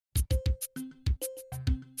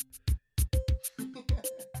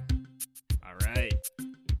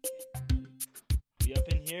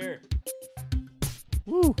here.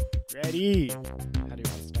 Woo! Ready. How do you want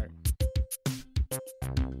to start?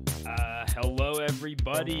 Hello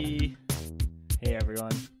everybody. Hey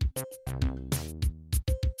everyone.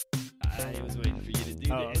 I was waiting for you to do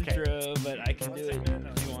the okay. intro, but I can do it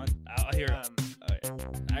if you want. I'll hear it. All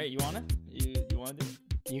right, you wanna? You wanna do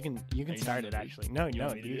it? You can start it actually. No,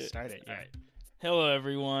 you start it. Yeah. All right. Hello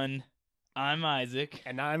everyone. I'm Isaac,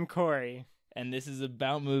 And I'm Cory. and this is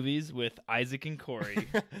about movies with Isaac and Cory.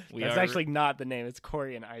 That's actually not the name. It's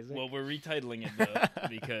Cory and Isaac. Well, we're retitling it though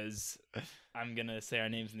because I'm gonna say our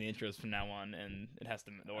names in the intros from now on, and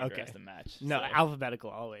the order has to match. No, So, alphabetical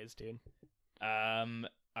always, dude.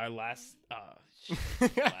 our last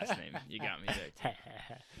last name. You got me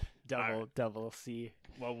there. double C.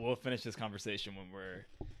 Well, we'll finish this conversation when we're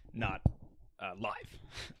not live.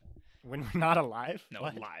 When we're not alive? No,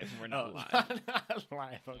 What? live. We're not live. Not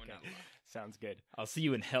live. Okay. We're not live. Sounds good. I'll see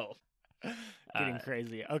you in hell. Getting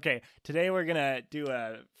crazy. Okay, today we're gonna do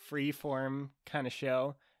a free form kind of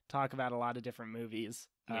show. Talk about a lot of different movies.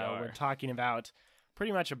 We're talking about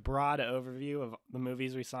pretty much a broad overview of the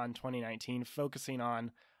movies we saw in 2019, focusing on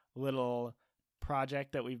a little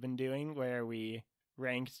project that we've been doing where we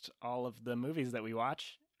ranked all of the movies that we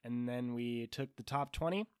watch, and then we took the top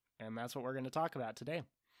 20, and that's what we're going to talk about today.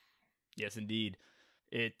 Yes, indeed.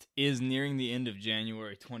 It is nearing the end of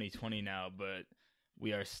January 2020 now, but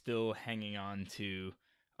we are still hanging on to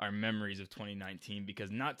our memories of 2019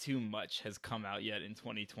 because not too much has come out yet in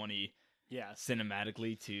 2020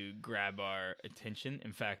 cinematically to grab our attention.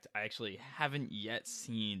 In fact, I actually haven't yet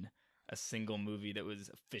seen a single movie that was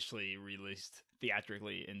officially released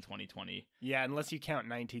theatrically in 2020. Yeah, unless you count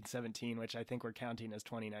 1917, which I think we're counting as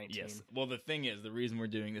 2019. Yes. Well, the thing is, the reason we're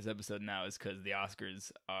doing this episode now is because the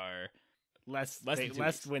Oscars are less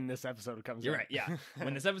when this episode comes out. You're right, yeah.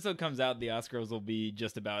 When this episode comes out, the Oscars will be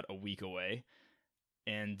just about a week away.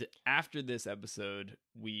 And after this episode,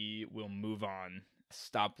 we will move on,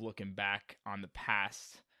 stop looking back on the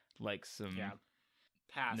past like some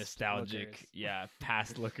past nostalgic lookers.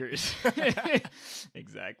 Past lookers.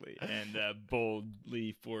 Exactly. And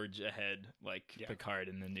boldly forge ahead like Picard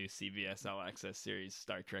in the new CBS All Access series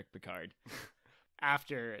Star Trek Picard.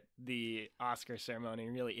 After the Oscar ceremony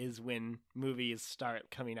really is when movies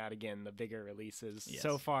start coming out again, the bigger releases. Yes.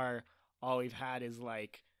 So far, all we've had is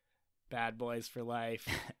like Bad Boys for Life,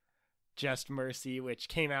 Just Mercy, which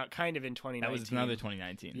came out kind of in 2019. That was another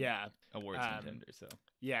 2019 awards Um, contender. So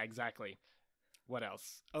Yeah, exactly. What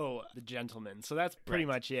else? Oh, The Gentleman. So that's pretty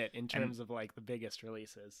much it in terms of like the biggest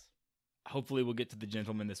releases. Hopefully we'll get to The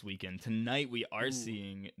Gentleman this weekend. Tonight we are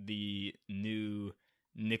seeing the new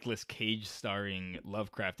Nicolas Cage starring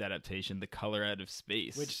Lovecraft adaptation, The Color Out of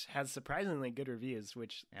Space, Which has surprisingly good reviews,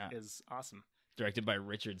 which is awesome. Directed by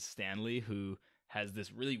Richard Stanley, who has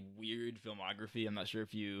this really weird filmography. I'm not sure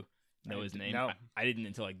if you know his name. No. I didn't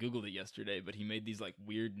until I Googled it yesterday, but he made these like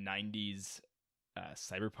weird 90s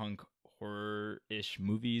cyberpunk horror-ish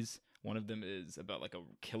movies. One of them is about like a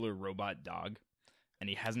killer robot dog, and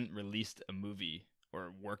he hasn't released a movie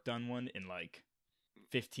or worked on one in like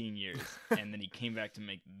 15 years, and then he came back to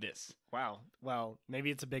make this. Wow. Well,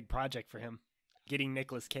 maybe it's a big project for him. Getting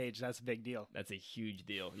Nicolas Cage, that's a big deal. That's a huge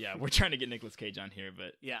deal. Yeah, we're trying to get Nicolas Cage on here,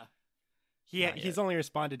 but he's only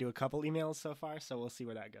responded to a couple emails so far, so we'll see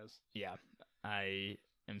where that goes. Yeah, I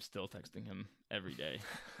am still texting him every day,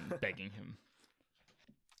 and begging him.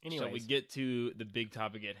 Anyways, shall we get to the big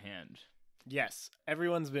topic at hand? Yes,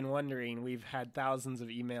 everyone's been wondering. We've had thousands of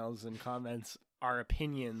emails and comments, our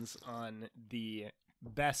opinions on the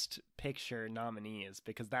Best Picture nominees,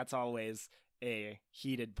 because that's always a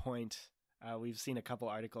heated point. We've seen a couple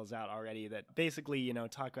articles out already that basically,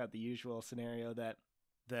 talk about the usual scenario that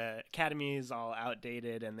the Academy is all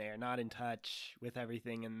outdated and they're not in touch with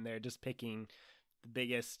everything, and they're just picking the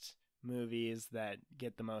biggest movies that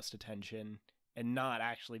get the most attention and not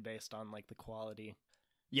actually based on like the quality.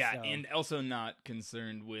 Yeah, So- and also not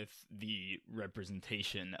concerned with the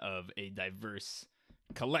representation of a diverse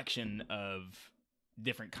collection of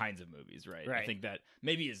different kinds of movies, right? I think that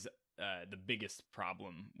maybe is the biggest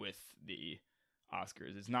problem with the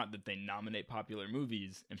Oscars. It's not that they nominate popular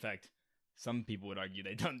movies. In fact, some people would argue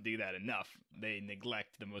they don't do that enough. They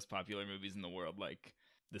neglect the most popular movies in the world, like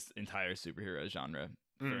this entire superhero genre,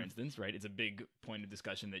 for instance, right? It's a big point of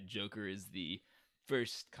discussion that Joker is the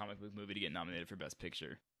first comic book movie to get nominated for Best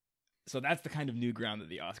Picture. So that's the kind of new ground that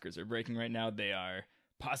the Oscars are breaking right now. They are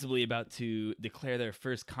possibly about to declare their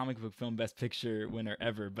first comic book film Best Picture winner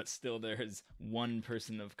ever, but still there is one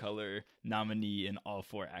person of color nominee in all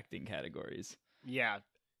 4 acting categories. Yeah,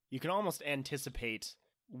 you can almost anticipate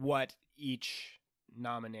what each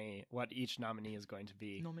nominee is going to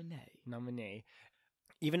be. Nominee.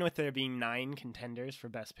 even with there being 9 contenders for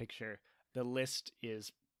Best Picture, the list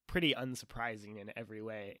is pretty unsurprising in every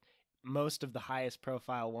way. Most of the highest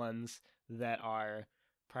profile ones that are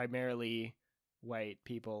primarily white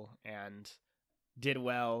people and did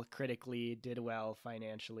well critically, did well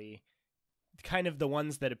financially, kind of the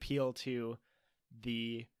ones that appeal to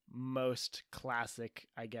the most classic,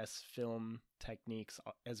 I guess, film techniques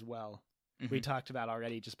as well. We talked about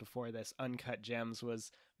already just before this, Uncut Gems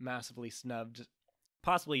was massively snubbed,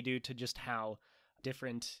 possibly due to just how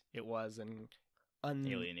different it was and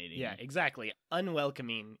alienating. Yeah, exactly.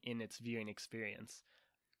 Unwelcoming in its viewing experience.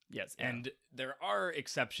 Yes, and there are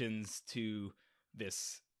exceptions to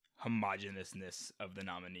this homogeneousness of the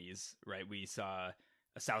nominees, right? We saw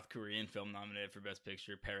a South Korean film nominated for Best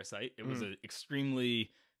Picture, Parasite. It was an extremely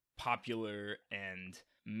popular and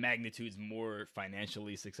magnitudes more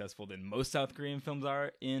financially successful than most South Korean films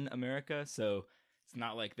are in America. So it's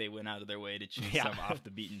not like they went out of their way to choose some off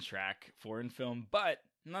the beaten track foreign film, but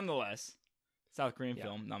nonetheless, South Korean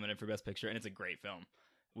film nominated for Best Picture, and it's a great film.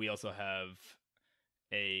 We also have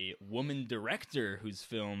a woman director whose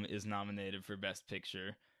film is nominated for Best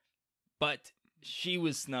Picture, but she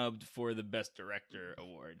was snubbed for the Best Director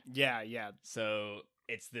award. Yeah. So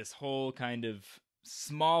it's this whole kind of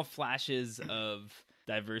small flashes of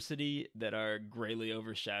diversity that are greatly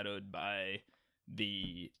overshadowed by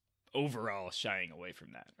the overall shying away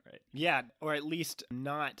from that, right? Yeah, or at least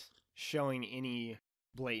not showing any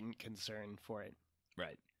blatant concern for it.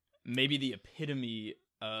 Right. Maybe the epitome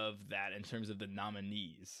of that in terms of the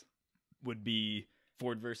nominees would be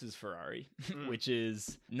Ford versus Ferrari, which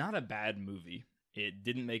is not a bad movie. It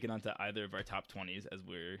didn't make it onto either of our top 20s, as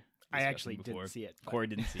we're I actually before. didn't see it. Corey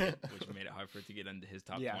didn't see it, which made it hard for it to get into his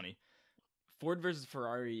top 20. Ford versus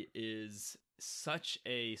Ferrari is such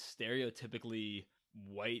a stereotypically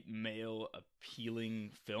white male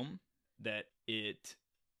appealing film that it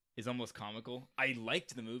is almost comical. I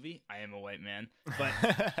liked the movie. I am a white man, but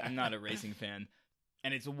I'm not a racing fan.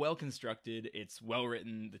 And it's well constructed. It's well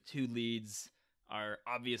written. The 2 leads are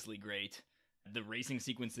obviously great. The racing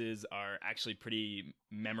sequences are actually pretty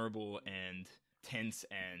memorable and tense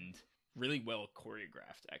and really well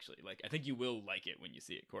choreographed, actually. Like, I think you will like it when you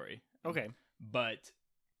see it, Corey. Okay. But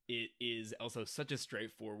it is also such a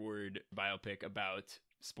straightforward biopic about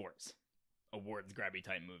sports. Awards grabby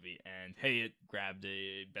type movie, and hey, it grabbed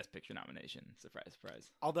a Best Picture nomination. Surprise,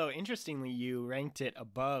 surprise. Although, interestingly, you ranked it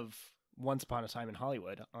above Once Upon a Time in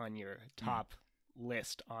Hollywood on your top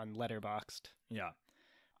list on Letterboxd. Yeah,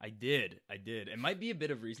 I did. It might be a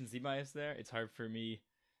bit of recency bias there. It's hard for me.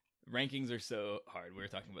 Rankings are so hard. We were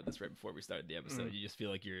talking about this right before we started the episode. You just feel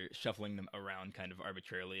like you're shuffling them around kind of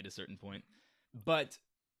arbitrarily at a certain point. But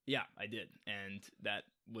yeah, I did. And that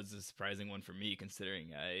was a surprising one for me, considering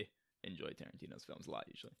I enjoy Tarantino's films a lot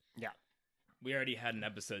usually. Yeah. We already had an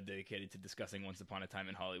episode dedicated to discussing Once Upon a Time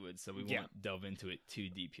in Hollywood, so we won't delve into it too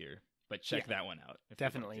deep here. But check that one out.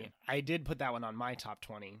 Definitely. I did put that one on my top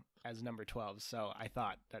 20 as number 12, so I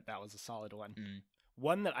thought that was a solid one.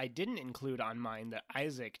 One that I didn't include on mine that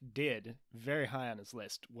Isaac did very high on his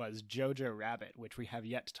list was Jojo Rabbit, which we have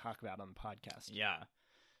yet to talk about on the podcast. Yeah.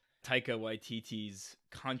 Taika Waititi's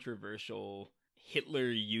controversial Hitler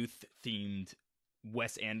youth-themed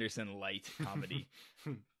Wes Anderson light comedy,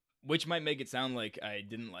 which might make it sound like I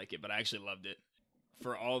didn't like it, but I actually loved it.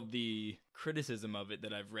 For all the criticism of it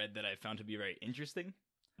that I've read that I found to be very interesting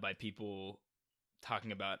by people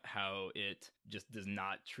talking about how it just does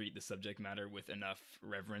not treat the subject matter with enough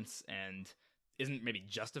reverence and isn't maybe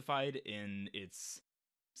justified in its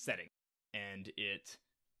setting, and it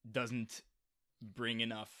doesn't bring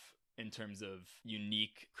enough in terms of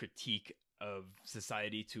unique critique of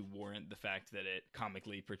society to warrant the fact that it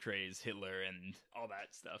comically portrays Hitler and all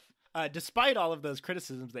that stuff. Despite all of those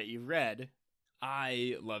criticisms that you've read,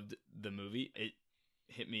 I loved the movie. It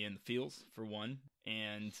hit me in the feels, for one,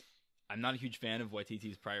 and I'm not a huge fan of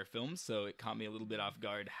Waititi's prior films, so it caught me a little bit off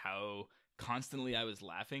guard how constantly I was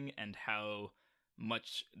laughing and how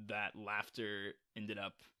much that laughter ended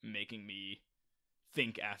up making me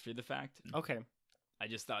think after the fact. Okay. I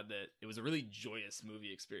just thought that it was a really joyous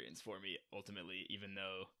movie experience for me, ultimately, even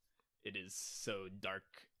though it is so dark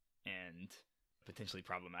and potentially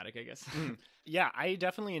problematic, I guess. Yeah, I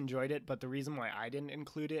definitely enjoyed it, but the reason why I didn't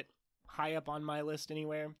include it high up on my list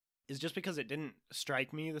anywhere is just because it didn't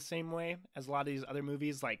strike me the same way as a lot of these other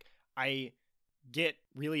movies. Like, I get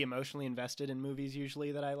really emotionally invested in movies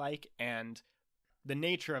usually that I like, and the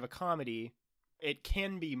nature of a comedy, it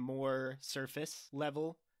can be more surface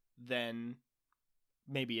level than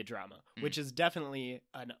maybe a drama, which is definitely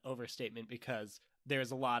an overstatement because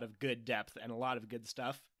there's a lot of good depth and a lot of good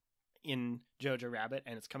stuff in Jojo Rabbit,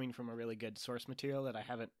 and it's coming from a really good source material that I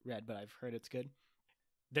haven't read, but I've heard it's good.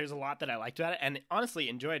 There's a lot that I liked about it, and honestly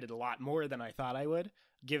enjoyed it a lot more than I thought I would,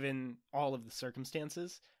 given all of the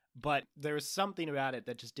circumstances. But there was something about it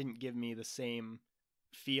that just didn't give me the same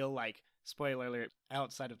feel. Like, spoiler alert,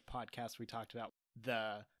 outside of the podcast, we talked about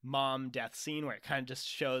the mom death scene where it kind of just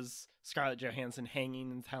shows Scarlett Johansson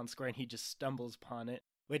hanging in the town square and he just stumbles upon it,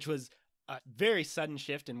 which was a very sudden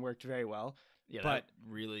shift and worked very well. Yeah, but that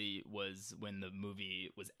really was when the movie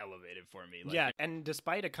was elevated for me. Like, yeah, and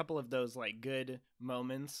despite a couple of those like good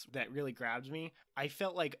moments that really grabbed me, I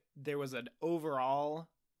felt like there was an overall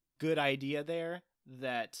good idea there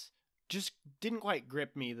that just didn't quite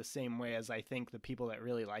grip me the same way as I think the people that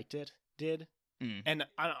really liked it did. And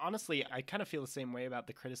honestly, I kind of feel the same way about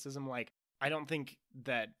the criticism. Like, I don't think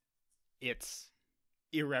that it's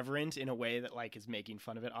irreverent in a way that like is making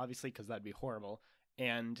fun of it, obviously, because that'd be horrible.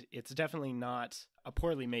 And it's definitely not a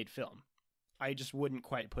poorly made film. I just wouldn't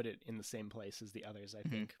quite put it in the same place as the others, I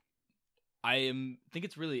think. I think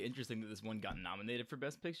it's really interesting that this one got nominated for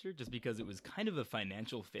Best Picture, just because it was kind of a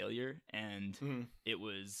financial failure and it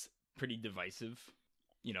was pretty divisive,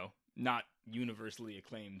 you know, not universally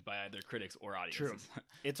acclaimed by either critics or audiences. True.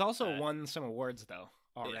 It's also won some awards, though,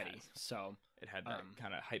 already. So it had that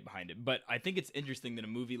kind of hype behind it. But I think it's interesting that a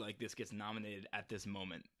movie like this gets nominated at this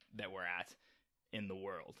moment that we're at in the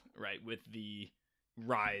world, right? With the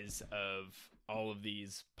rise of all of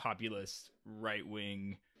these populist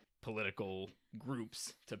right-wing political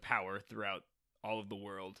groups to power throughout all of the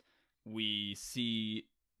world, we see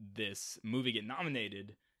this movie get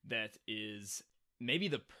nominated that is maybe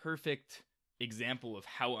the perfect example of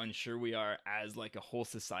how unsure we are as like a whole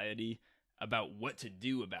society about what to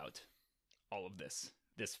do about all of this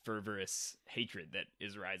fervorous hatred that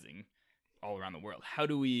is rising all around the world. How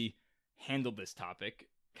do we handle this topic?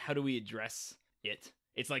 How do we address it?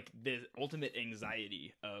 It's like the ultimate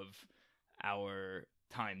anxiety of our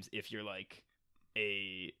times if you're like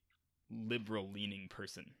a liberal leaning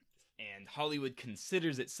person, and Hollywood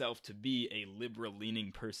considers itself to be a liberal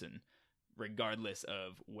leaning person regardless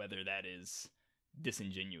of whether that is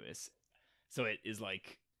disingenuous. So it is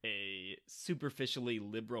like a superficially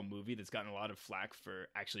liberal movie that's gotten a lot of flack for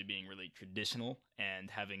actually being really traditional and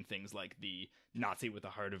having things like the Nazi with a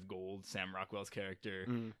heart of gold, Sam Rockwell's character,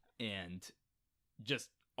 and just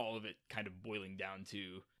all of it kind of boiling down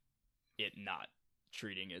to it not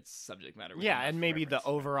treating its subject matter with and maybe reverence. The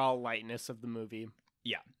overall lightness of the movie.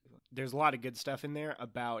 Yeah. There's a lot of good stuff in there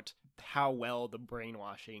about how well the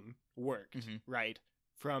brainwashing worked, right?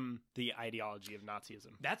 From the ideology of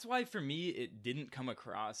Nazism. That's why, for me, it didn't come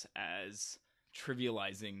across as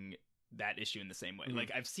trivializing that issue in the same way.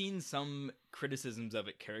 Like, I've seen some criticisms of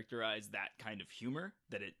it characterize that kind of humor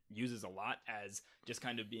that it uses a lot as just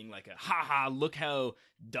kind of being like a, ha-ha, look how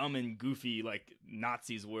dumb and goofy, like,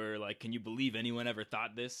 Nazis were. Like, can you believe anyone ever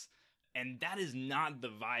thought this? And that is not the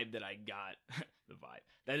vibe that I got. The vibe.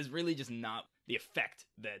 That is really just not the effect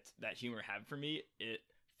that humor had for me. It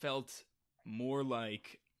felt more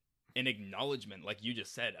like an acknowledgement, like you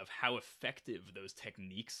just said, of how effective those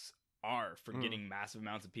techniques are for getting massive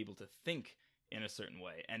amounts of people to think in a certain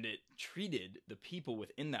way. And it treated the people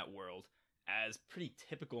within that world as pretty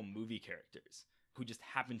typical movie characters who just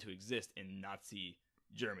happened to exist in Nazi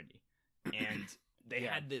Germany. And they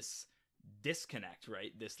had this disconnect,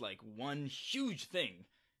 right? This like one huge thing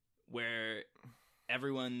where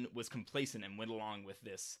everyone was complacent and went along with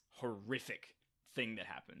this horrific thing that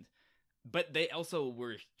happened. But they also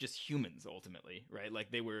were just humans ultimately, right?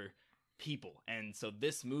 Like they were people. And so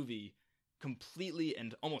this movie completely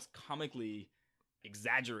and almost comically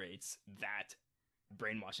exaggerates that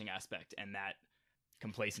brainwashing aspect and that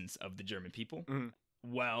complacence of the German people,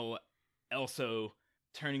 while also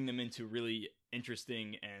turning them into really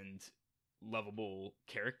interesting and lovable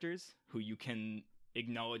characters who you can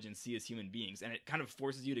acknowledge and see as human beings. And it kind of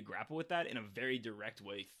forces you to grapple with that in a very direct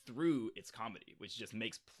way through its comedy, which just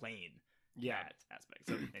makes plain that aspect.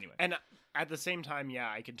 So anyway. And at the same time,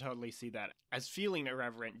 I can totally see that as feeling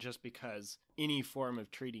irreverent, just because any form of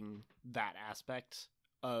treating that aspect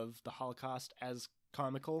of the Holocaust as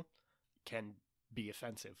comical can be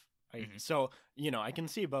offensive. So, I can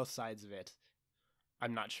see both sides of it.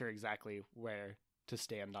 I'm not sure exactly where to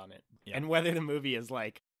stand on it and whether the movie is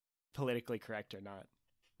like politically correct or not.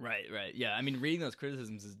 Right. Yeah. I mean, reading those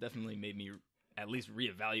criticisms has definitely made me at least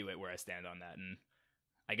reevaluate where I stand on that. And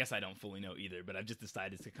I guess I don't fully know either, but I've just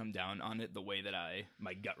decided to come down on it the way that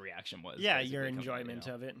my gut reaction was. Yeah, your enjoyment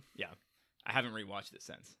of it. Yeah. I haven't rewatched it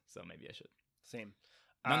since, so maybe I should. Same.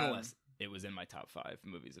 Nonetheless, it was in my top 5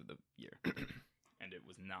 movies of the year, and it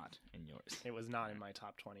was not in yours. It was not in my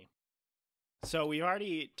top 20. So we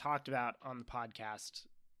already talked about on the podcast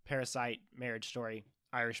Parasite, Marriage Story,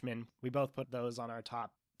 Irishman. We both put those on our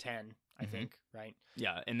top 10, I think, right?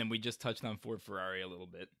 Yeah, and then we just touched on Ford Ferrari a little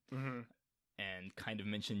bit. Mm-hmm. And kind of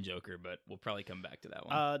mentioned Joker, but we'll probably come back to that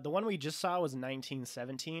one. The one we just saw was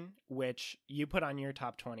 1917, which you put on your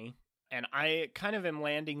top 20. And I kind of am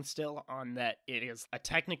landing still on that it is a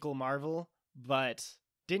technical marvel, but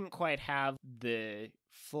didn't quite have the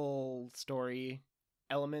full story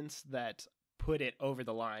elements that put it over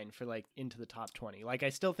the line for like into the top 20. Like I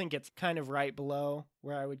still think it's kind of right below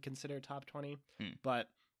where I would consider top 20, but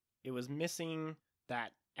it was missing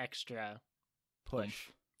that extra push.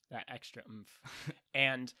 That extra oomph.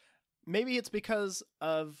 And maybe it's because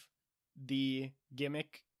of the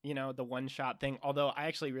gimmick, the one-shot thing. Although I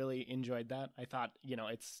actually really enjoyed that. I thought,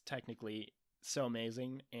 it's technically so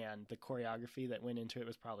amazing, and the choreography that went into it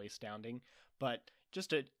was probably astounding. But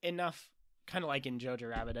just enough, kind of like in Jojo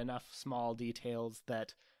Rabbit, enough small details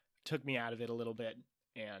that took me out of it a little bit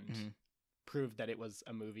and proved that it was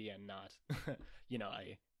a movie and not,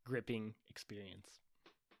 a gripping experience.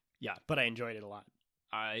 Yeah. But I enjoyed it a lot.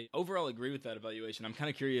 I overall agree with that evaluation. I'm kind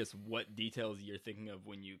of curious what details you're thinking of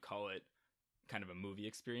when you call it kind of a movie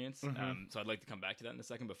experience. So I'd like to come back to that in a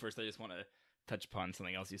second. But first, I just want to touch upon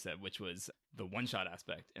something else you said, which was the one-shot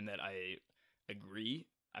aspect, and that I agree.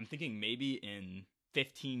 I'm thinking maybe in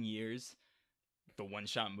 15 years, the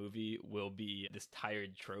one-shot movie will be this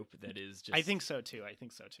tired trope that is just... I think so, too.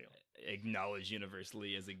 Acknowledged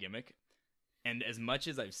universally as a gimmick. And as much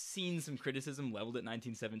as I've seen some criticism leveled at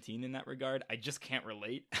 1917 in that regard, I just can't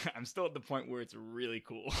relate. I'm still at the point where it's really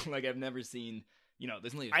cool. Like, I've never seen,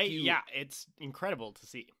 there's only a few. Yeah, it's incredible to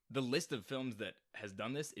see. The list of films that has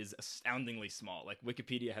done this is astoundingly small. Like,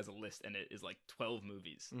 Wikipedia has a list, and it is like 12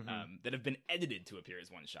 movies that have been edited to appear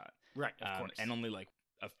as one shot. Right, of course. And only like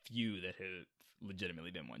a few that have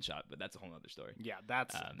legitimately been one shot, but that's a whole other story. Yeah,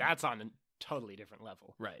 that's on a totally different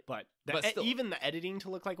level. Right. But, still, even the editing to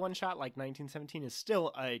look like one shot like 1917 is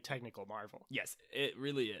still a technical marvel. Yes, it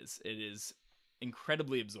really is. It is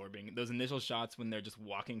incredibly absorbing. Those initial shots when they're just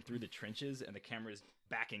walking through the trenches and the camera is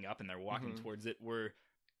backing up and they're walking towards it were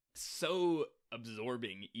so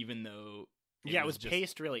absorbing, even though it was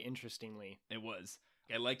paced really interestingly. It was.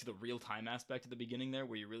 I liked the real-time aspect at the beginning there,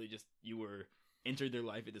 where you were entered their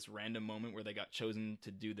life at this random moment where they got chosen to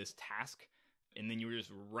do this task. And then you were just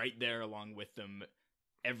right there along with them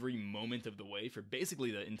every moment of the way for basically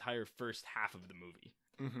the entire first half of the movie.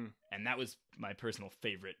 And that was my personal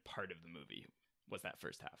favorite part of the movie, was that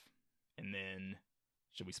first half. And then,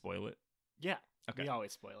 should we spoil it? Yeah. Okay. We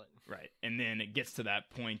always spoil it. Right. And then it gets to that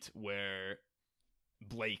point where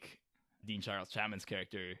Blake, Dean Charles Chapman's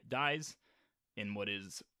character, dies in what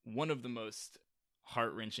is one of the most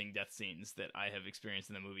heart-wrenching death scenes that I have experienced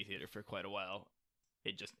in the movie theater for quite a while.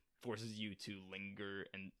 It just forces you to linger,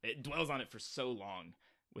 and it dwells on it for so long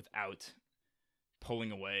without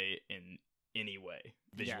pulling away in any way,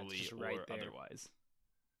 visually or otherwise.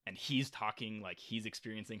 And he's talking like he's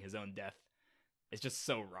experiencing his own death. It's just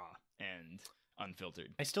so raw and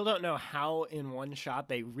unfiltered. I still don't know how in one shot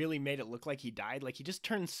they really made it look like he died. Like, he just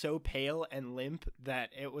turned so pale and limp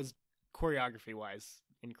that it was, choreography-wise,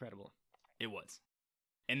 incredible. It was.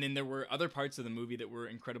 And then there were other parts of the movie that were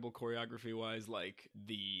incredible choreography-wise, like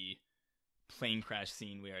the plane crash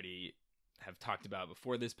scene we already have talked about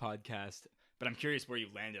before this podcast. But I'm curious where you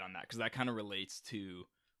landed on that, because that kind of relates to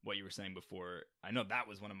what you were saying before. I know that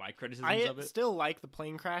was one of my criticisms of it. I still like the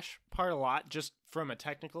plane crash part a lot, just from a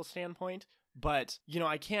technical standpoint. But,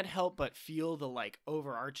 I can't help but feel the,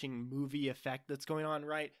 overarching movie effect that's going on,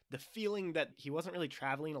 right? The feeling that he wasn't really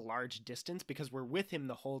traveling a large distance, because we're with him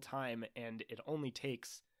the whole time, and it only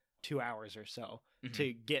takes 2 hours or so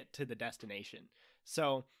to get to the destination.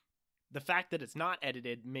 So the fact that it's not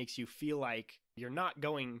edited makes you feel like you're not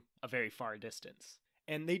going a very far distance.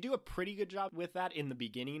 And they do a pretty good job with that in the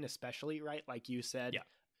beginning, especially, right? Like you said,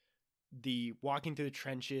 the walking through the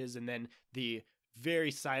trenches, and then the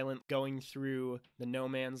very silent going through the no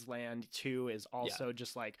man's land too is also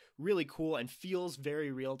just really cool and feels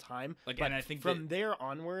very real time. But and I think from there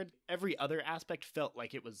onward, every other aspect felt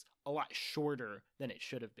like it was a lot shorter than it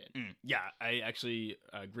should have been. Yeah, I actually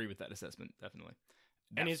agree with that assessment, definitely.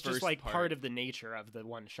 And it's just part of the nature of the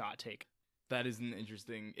one shot take. That is an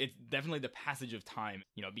interesting, it's definitely the passage of time,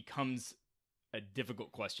 becomes a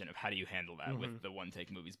difficult question of how do you handle that with the one take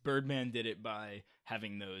movies. Birdman did it by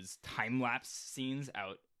having those time lapse scenes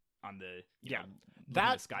out on the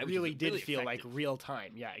that sky, really did feel effective. like real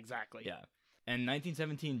time. Yeah, exactly. Yeah, and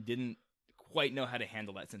 1917 didn't quite know how to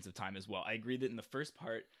handle that sense of time as well. I agree that in the first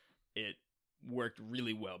part it worked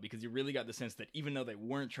really well because you really got the sense that even though they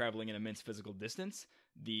weren't traveling an immense physical distance,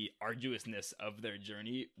 the arduousness of their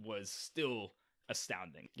journey was still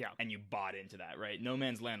astounding. Yeah. And you bought into that, right? No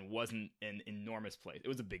Man's Land wasn't an enormous place. It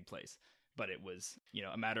was a big place, but it was,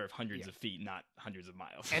 a matter of hundreds of feet, not hundreds of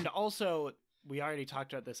miles. And also, we already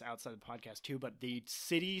talked about this outside the podcast too, but the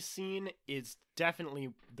city scene is definitely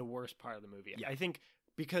the worst part of the movie. Yeah. I think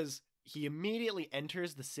because he immediately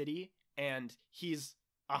enters the city and he's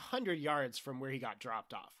 100 yards from where he got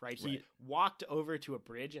dropped off, right? He walked over to a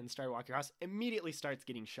bridge and started walking across, immediately starts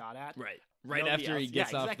getting shot at. Right after he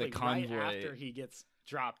gets off the convoy. Right after he gets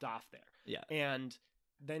dropped off there. Yeah. And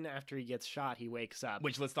then after he gets shot, he wakes up.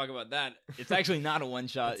 Which, let's talk about that. It's actually not a one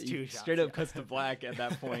shot. It's two shots, straight up cuts to black at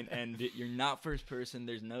that point, and you're not first person.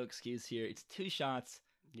 There's no excuse here. It's 2 shots.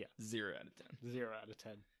 Yeah. 0 out of 10. 0 out of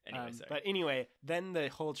 10. Anyway, but anyway, then the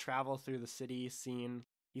whole travel through the city scene.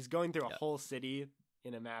 He's going through a whole city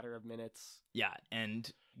in a matter of minutes. Yeah, and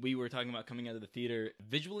we were talking about coming out of the theater.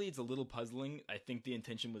 Visually, it's a little puzzling. I think the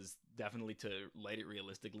intention was definitely to light it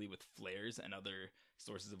realistically with flares and other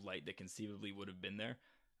sources of light that conceivably would have been there.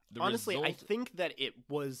 Honestly, I think it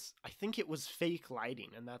was fake lighting,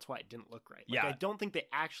 and that's why it didn't look right. I don't think they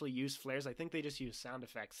actually used flares. I think they just used sound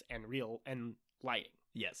effects and lighting.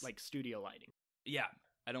 Yes. Like studio lighting. Yeah.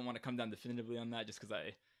 I don't want to come down definitively on that just because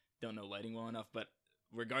I don't know lighting well enough, but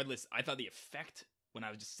regardless, I thought the effect when I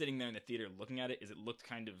was just sitting there in the theater looking at it is it looked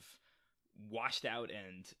kind of washed out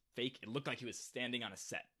and fake. It looked like he was standing on a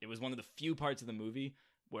set. It was one of the few parts of the movie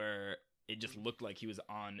where it just looked like he was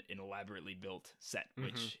on an elaborately built set,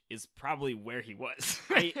 which is probably where he was.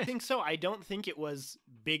 I think so. I don't think it was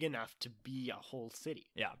big enough to be a whole city.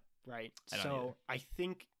 Yeah. Right? So I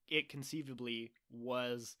think it conceivably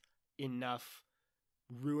was enough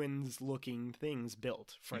ruins-looking things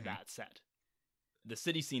built for that set. The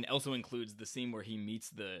city scene also includes the scene where he meets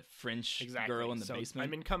the French girl in the basement.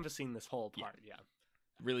 I'm encompassing this whole part, yeah.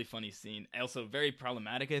 Really funny scene. Also very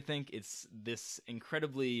problematic, I think. It's this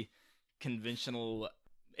incredibly conventional...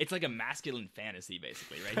 It's like a masculine fantasy,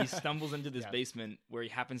 basically, right? He stumbles into this basement where he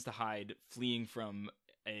happens to hide, fleeing from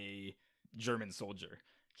a German soldier.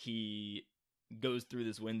 He goes through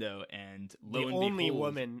this window and lo and behold... The only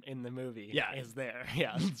woman in the movie is there.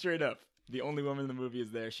 Yeah. Straight up. The only woman in the movie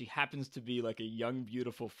is there. She happens to be like a young,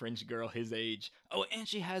 beautiful French girl his age. Oh, and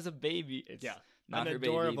she has a baby. It's not an her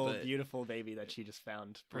adorable, baby, but... beautiful baby that she just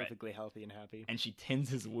found perfectly healthy and happy. And she tends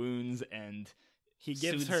his wounds and he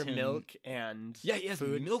gives her milk and he has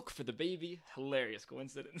food. Milk for the baby. Hilarious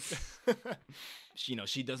coincidence.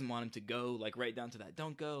 She doesn't want him to go, like right down to that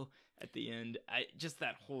don't go at the end. Just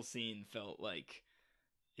that whole scene felt like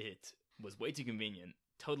it was way too convenient,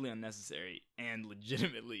 totally unnecessary, and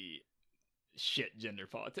legitimately shit gender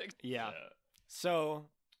politics. Yeah. So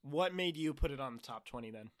what made you put it on the top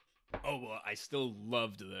 20 then? Oh, well, I still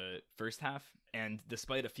loved the first half, and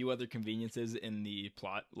despite a few other conveniences in the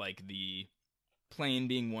plot, like the plane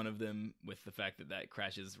being one of them, with the fact that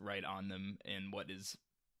crashes right on them in what is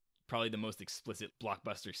probably the most explicit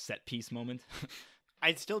blockbuster set piece moment.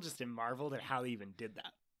 I still just am marveled at how they even did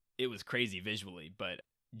that. It was crazy visually, but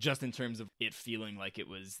just in terms of it feeling like it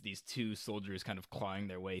was these two soldiers kind of clawing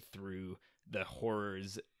their way through the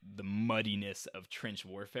horrors, the muddiness of trench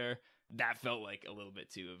warfare, that felt like a little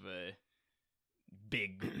bit too of a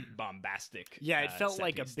big, bombastic it felt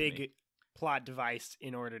like a big plot device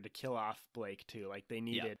in order to kill off Blake, too. Like, they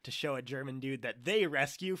needed to show a German dude that they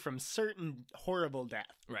rescue from certain horrible death.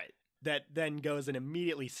 Right. That then goes and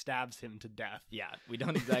immediately stabs him to death. Yeah, we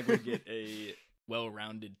don't exactly get a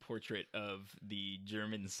well-rounded portrait of the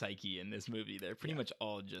German psyche in this movie. They're pretty much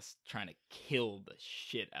all just trying to kill the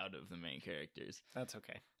shit out of the main characters. That's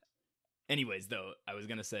okay. Anyways, though, I was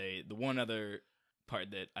going to say the one other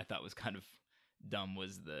part that I thought was kind of dumb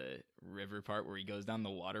was the river part where he goes down the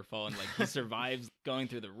waterfall and he survives going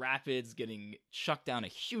through the rapids, getting chucked down a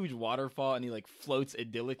huge waterfall, and he floats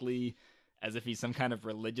idyllically as if he's some kind of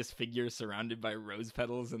religious figure surrounded by rose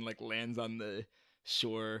petals and lands on the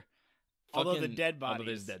shore. Although there's dead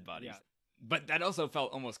bodies. Yeah. But that also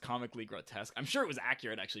felt almost comically grotesque. I'm sure it was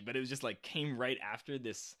accurate, actually, but it was just came right after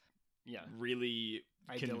this really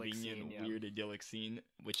idyllic convenient, weird, idyllic scene,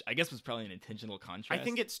 which I guess was probably an intentional contrast. I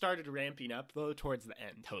think it started ramping up, though, towards the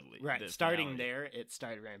end. Totally. Right. Starting there, it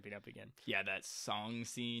started ramping up again. Yeah, that song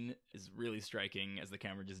scene is really striking as the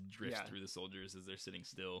camera just drifts through the soldiers as they're sitting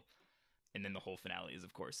still. And then the whole finale is,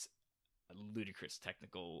 of course, a ludicrous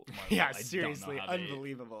technical marvel. Yeah, seriously,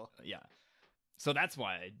 unbelievable. So that's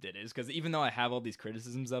why I did it, is because even though I have all these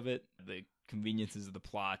criticisms of it, the conveniences of the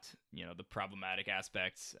plot, the problematic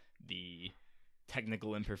aspects, the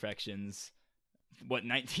technical imperfections, what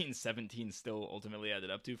 1917 still ultimately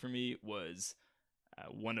added up to for me was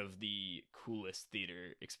one of the coolest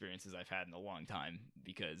theater experiences I've had in a long time,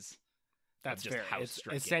 because that's just fair. how It's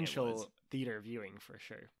striking essential it was. theater viewing for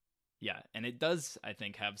sure. Yeah, and it does, I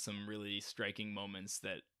think, have some really striking moments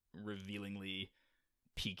that revealingly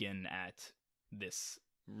peek in at this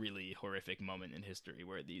really horrific moment in history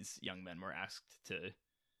where these young men were asked to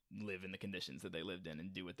live in the conditions that they lived in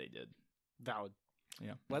and do what they did. Valid.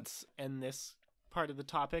 Yeah. Let's end this part of the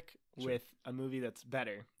topic Sure. with a movie that's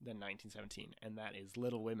better than 1917, and that is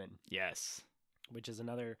Little Women, Yes. which is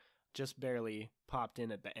another just barely popped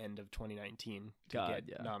in at the end of 2019 to God, get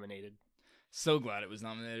yeah. nominated. So glad it was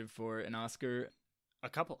nominated for an Oscar. A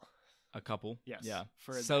couple. Yes. Yeah.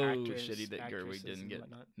 For the so actors, shitty that actresses, Gerwig didn't and get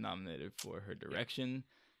whatnot. nominated for her direction,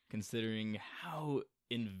 considering how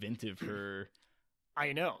inventive her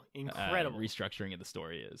I know. Incredible. restructuring of the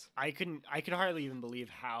story is. I could hardly even believe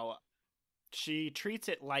how she treats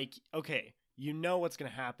it like, okay, you know what's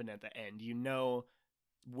going to happen at the end. You know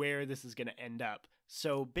where this is going to end up.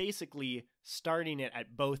 So basically starting it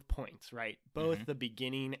at both points, right? Both the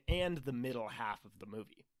beginning and the middle half of the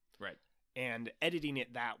movie. Right. And editing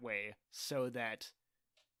it that way so that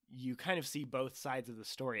you kind of see both sides of the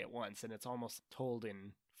story at once, and it's almost told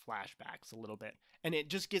in flashbacks a little bit. And it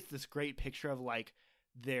just gets this great picture of like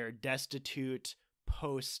their destitute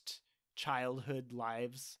post-childhood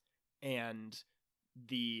lives and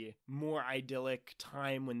the more idyllic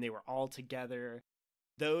time when they were all together.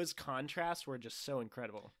 Those contrasts were just so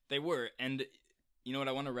incredible. They were. And you know what?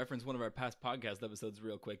 I want to reference one of our past podcast episodes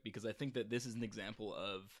real quick, because I think that this is an example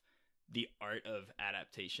of the art of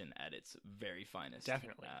adaptation at its very finest.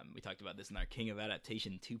 Definitely. We talked about this in our King of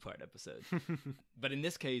Adaptation 2-part episode. But in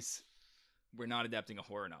this case, we're not adapting a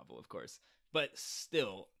horror novel, of course. But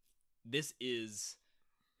still, this is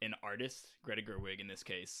an artist, Greta Gerwig in this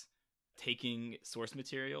case, taking source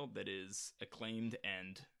material that is acclaimed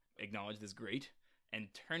and acknowledged as great, and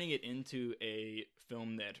turning it into a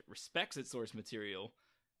film that respects its source material,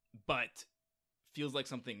 but feels like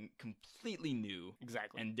something completely new.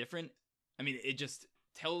 Exactly. And different. I mean, it just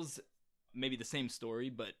tells maybe the same story,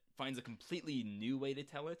 but finds a completely new way to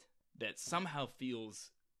tell it that somehow feels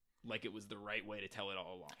like it was the right way to tell it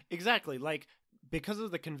all along. Exactly. Like, because of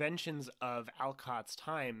the conventions of Alcott's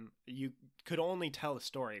time, you could only tell a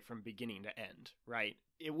story from beginning to end, right?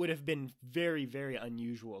 It would have been very, very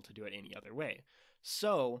unusual to do it any other way.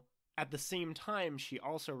 So, at the same time, she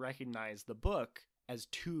also recognized the book as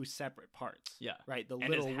two separate parts. Yeah. Right? The And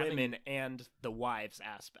Little as having- Women and the wives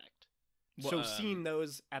aspect. So seeing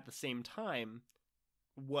those at the same time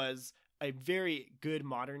was a very good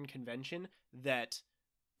modern convention that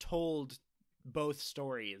told both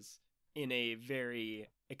stories in a very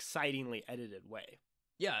excitingly edited way.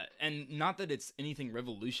 Yeah, and not that it's anything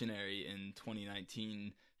revolutionary in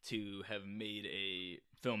 2019 to have made a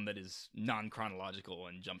film that is non-chronological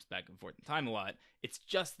and jumps back and forth in time a lot. It's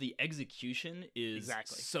just the execution is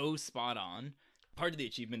so spot on. Part of the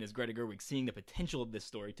achievement is Greta Gerwig seeing the potential of this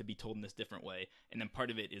story to be told in this different way, and then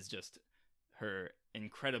part of it is just her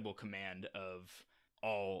incredible command of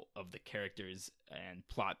all of the characters and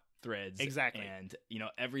plot threads. Exactly. And, you know,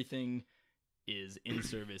 everything is in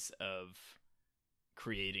service of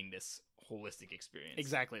creating this holistic experience.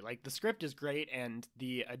 Exactly. Like, the script is great, and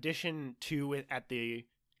the addition to it at the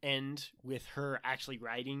end with her actually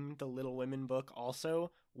writing the Little Women book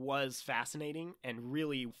also was fascinating and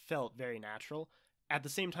really felt very natural. At the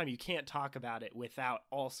same time, you can't talk about it without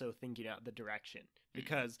also thinking out the direction,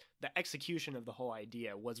 because the execution of the whole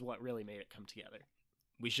idea was what really made it come together.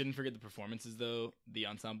 We shouldn't forget the performances, though. The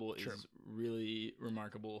ensemble is really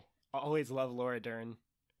remarkable. Always love Laura Dern.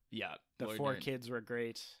 Yeah. The Laura four Dern. kids were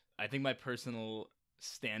great. I think my personal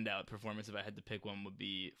standout performance, if I had to pick one, would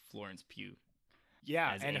be Florence Pugh.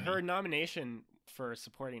 Yeah, as and Amy. her nomination for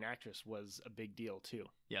supporting actress was a big deal, too.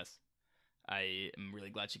 Yes. I am really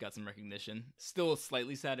glad she got some recognition. Still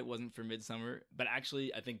slightly sad it wasn't for Midsummer, but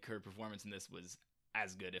actually I think her performance in this was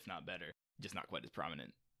as good, if not better, just not quite as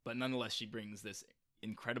prominent. But nonetheless, she brings this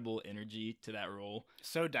incredible energy to that role.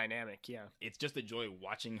 So dynamic, yeah. It's just a joy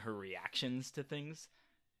watching her reactions to things.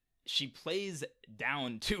 She plays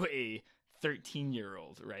down to a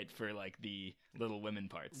 13-year-old, right, for like the Little Women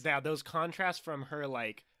parts. Yeah, those contrasts from her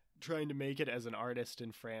like trying to make it as an artist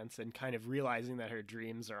in France and kind of realizing that her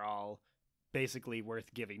dreams are all basically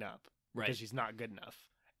worth giving up because she's not good enough.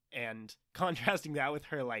 And contrasting that with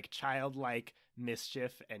her like childlike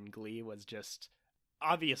mischief and glee was just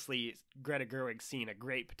obviously Greta Gerwig seeing a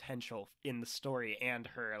great potential in the story and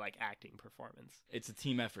her like acting performance. It's a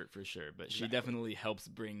team effort for sure, but she definitely helps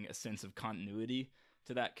bring a sense of continuity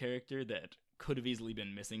to that character that could have easily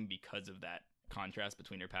been missing because of that contrast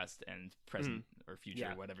between her past and present or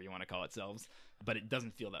future, whatever you want to call it selves. But it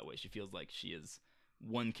doesn't feel that way. She feels like she is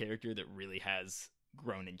one character that really has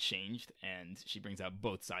grown and changed, and she brings out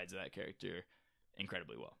both sides of that character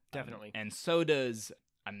incredibly well. Definitely. And so does,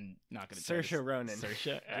 I'm not going to Saoirse Ronan.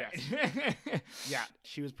 Saoirse? Yes. Yeah,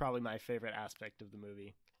 she was probably my favorite aspect of the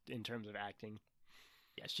movie in terms of acting.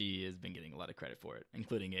 Yeah, she has been getting a lot of credit for it,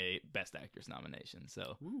 including a Best Actress nomination.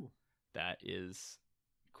 So that is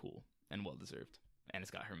cool and well-deserved. And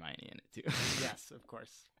it's got Hermione in it, too. Yes, of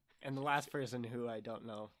course. And the last person who I don't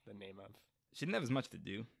know the name of. She didn't have as much to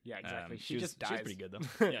do. Yeah, exactly. She just dies. She was pretty good,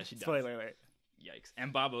 though. Yeah, she dies. Spoiler alert. Yikes.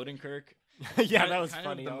 And Bob Odenkirk. Yeah, that was kind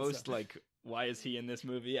funny. Of the also. most, like, why is he in this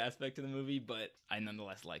movie aspect of the movie, but I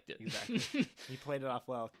nonetheless liked it. Exactly. He played it off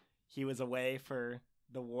well. He was away for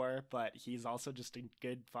the war, but he's also just a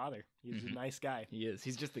good father. He's a nice guy. He is.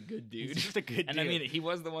 He's just a good dude. He's just a good dude. And I mean, he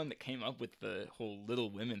was the one that came up with the whole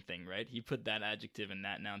Little Women thing, right? He put that adjective and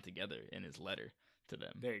that noun together in his letter to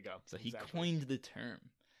them. There you go. So he coined the term.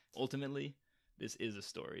 Ultimately, this is a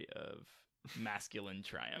story of masculine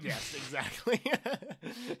triumph. Yes, exactly.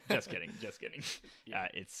 Just kidding. Yeah.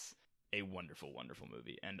 It's a wonderful, wonderful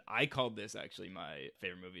movie. And I called this actually my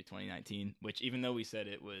favorite movie of 2019, which even though we said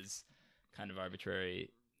it was kind of arbitrary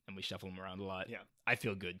and we shuffle them around a lot, I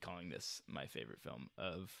feel good calling this my favorite film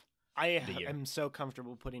of the year. I'm so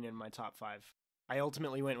comfortable putting it in my top 5. I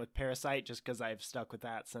ultimately went with Parasite just because I've stuck with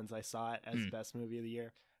that since I saw it as the best movie of the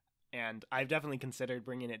year. And I've definitely considered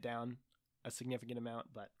bringing it down a significant amount,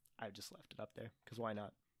 but I've just left it up there because why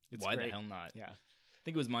not? It's why great. The hell not? Yeah. I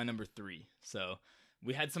think it was my number 3. So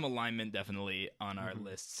we had some alignment definitely on our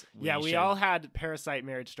lists. We all had Parasite,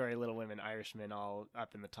 Marriage Story, Little Women, Irishman all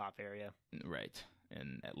up in the top area. Right.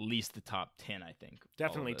 And at least the top 10, I think.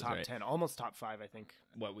 Definitely those, top right? 10, almost top 5, I think.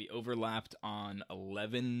 What, we overlapped on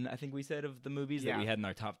 11, I think we said, of the movies that we had in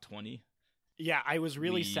our top 20? Yeah, I was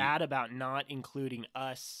really sad about not including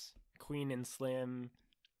Us, Queen and Slim,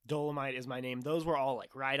 Dolomite Is My Name. Those were all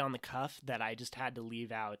like right on the cuff that I just had to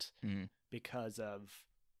leave out because of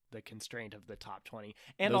the constraint of the top 20.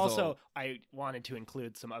 And I wanted to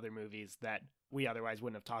include some other movies that we otherwise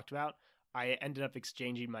wouldn't have talked about. I ended up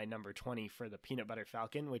exchanging my number 20 for the Peanut Butter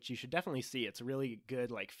Falcon, which you should definitely see. It's a really good,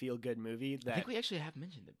 like, feel-good movie. I think we actually have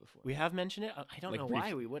mentioned it before. We have mentioned it? I don't know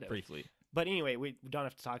why we would have. Briefly. But anyway, we don't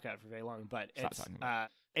have to talk about it for very long. But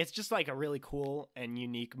it's just like a really cool and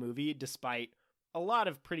unique movie, despite a lot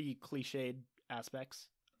of pretty cliched aspects.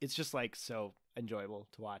 It's just like so enjoyable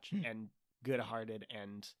to watch and good-hearted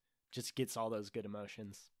and just gets all those good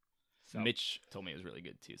emotions. So. Mitch told me it was really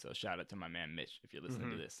good too. So shout out to my man Mitch if you're listening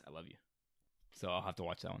to this. I love you. So I'll have to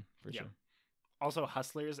watch that one for sure. Also,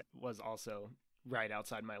 Hustlers was also right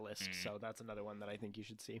outside my list, so that's another one that I think you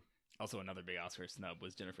should see. Also, another big Oscar snub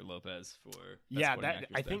was Jennifer Lopez for that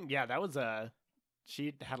was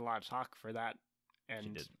she had a lot of talk for that, and she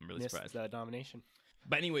did. I'm really missed surprised the nomination.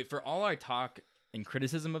 But anyway, for all our talk and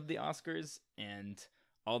criticism of the Oscars and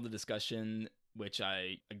all the discussion, which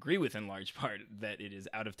I agree with in large part, that it is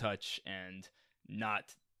out of touch and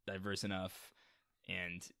not diverse enough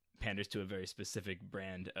and panders to a very specific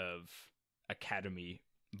brand of Academy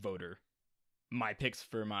voter. My picks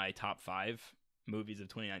for my top 5 movies of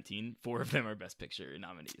 2019, 4 of them are Best Picture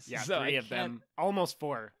nominees. Yeah, so 3 of them, almost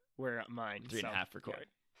 4 were mine. 3.5 for Cory.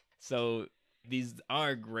 So these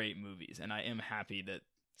are great movies, and I am happy that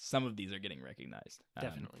some of these are getting recognized.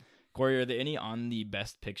 Definitely. Cory, are there any on the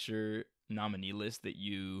Best Picture nominee list that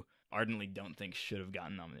you ardently don't think should have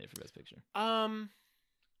gotten nominated for Best Picture?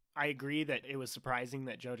 I agree that it was surprising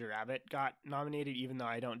that Jojo Rabbit got nominated, even though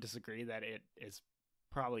I don't disagree that it is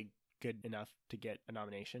probably good enough to get a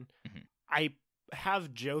nomination. I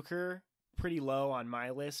have Joker pretty low on my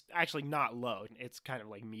list. Actually, not low. It's kind of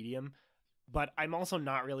like medium. But I'm also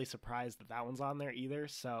not really surprised that that one's on there either.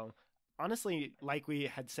 So honestly, like we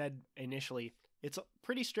had said initially, it's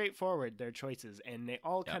pretty straightforward, their choices, and they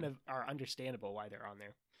all kind of are understandable why they're on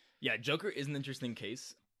there. Yeah, Joker is an interesting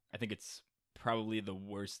case. I think it's probably the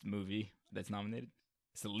worst movie that's nominated.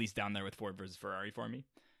 It's at least down there with Ford versus Ferrari for me.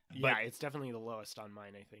 Yeah, it's definitely the lowest on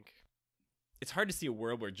mine, I think. It's hard to see a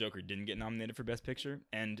world where Joker didn't get nominated for Best Picture,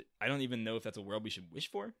 and I don't even know if that's a world we should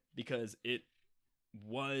wish for, because it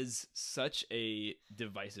was such a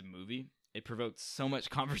divisive movie. It provoked so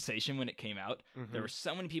much conversation when it came out. There were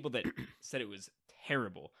so many people that said it was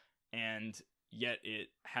terrible, and yet it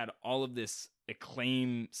had all of this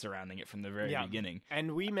acclaim surrounding it from the very beginning.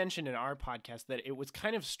 And we mentioned in our podcast that it was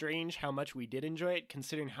kind of strange how much we did enjoy it,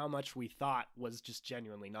 considering how much we thought was just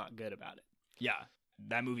genuinely not good about it. Yeah,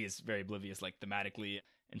 that movie is very oblivious, like thematically,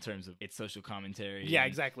 in terms of its social commentary. Yeah,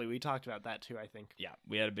 exactly. We talked about that too, I think. Yeah,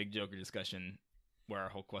 we had a big Joker discussion where our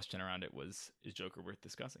whole question around it was, is Joker worth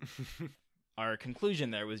discussing? Our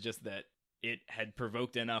conclusion there was just that it had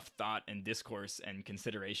provoked enough thought and discourse and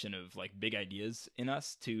consideration of like big ideas in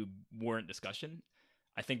us to warrant discussion.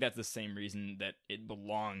 I think that's the same reason that it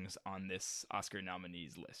belongs on this Oscar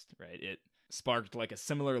nominees list, right? It sparked like a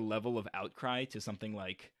similar level of outcry to something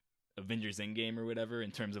like Avengers Endgame or whatever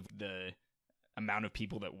in terms of the amount of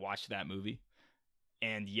people that watched that movie.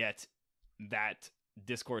 And yet that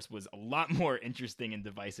discourse was a lot more interesting and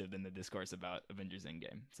divisive than the discourse about Avengers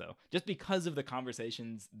Endgame. So just because of the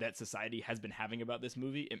conversations that society has been having about this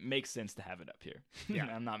movie, it makes sense to have it up here. Yeah,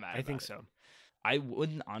 I'm not mad about it. I think so. I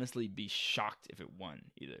wouldn't honestly be shocked if it won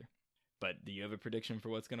either. But do you have a prediction for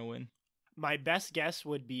what's going to win? My best guess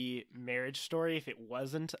would be Marriage Story if it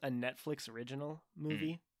wasn't a Netflix original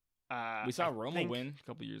movie. We saw Roma win a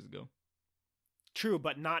couple years ago. True,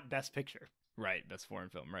 but not Best Picture. Right, Best Foreign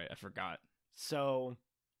Film, right. I forgot. So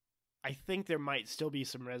I think there might still be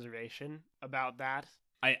some reservation about that.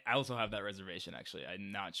 I also have that reservation, actually.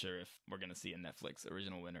 I'm not sure if we're going to see a Netflix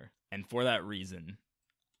original winner. And for that reason,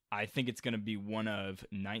 I think it's going to be one of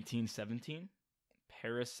 1917,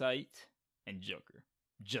 Parasite, and Joker.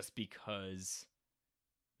 Just because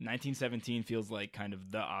 1917 feels like kind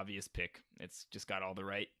of the obvious pick. It's just got all the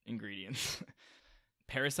right ingredients.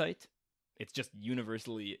 Parasite, it's just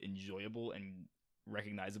universally enjoyable and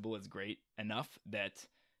recognizable as great enough that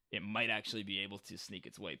it might actually be able to sneak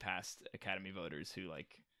its way past Academy voters who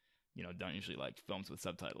don't usually like films with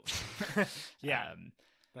subtitles. Yeah,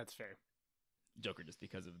 that's fair. Joker, just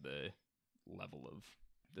because of the level of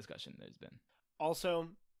discussion there's been. Also,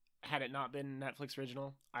 had it not been Netflix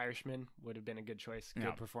original, Irishman would have been a good choice.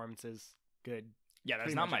 Good performances, good. Yeah,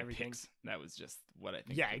 that's not my picks. That was just what I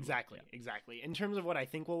think. Yeah, exactly. In terms of what I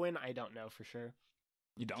think will win, I don't know for sure.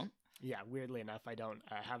 You don't? Yeah, weirdly enough, I don't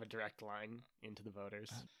have a direct line into the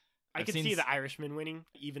voters. I could see the Irishman winning,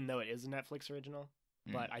 even though it is a Netflix original,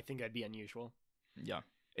 but I think that'd be unusual. Yeah.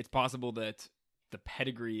 It's possible that the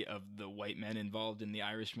pedigree of the white men involved in the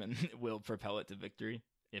Irishman will propel it to victory,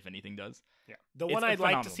 if anything does. Yeah. The one I'd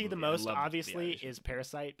like to see the most, obviously, is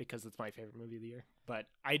Parasite, because it's my favorite movie of the year. But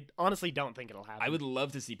I honestly don't think it'll happen. I would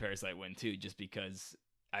love to see Parasite win, too, just because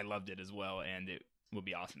I loved it as well, and it would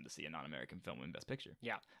be awesome to see a non-American film win Best Picture.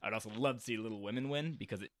 Yeah. I'd also love to see Little Women win,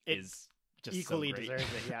 because it is just equally so great. deserves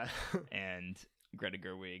it, yeah. And Greta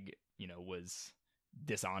Gerwig, was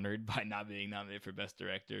dishonored by not being nominated for Best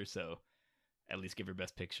Director, so at least give her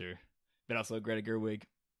Best Picture. But also, Greta Gerwig,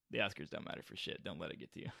 the Oscars don't matter for shit. Don't let it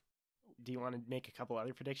get to you. Do you want to make a couple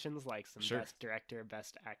other predictions, like some Best Director,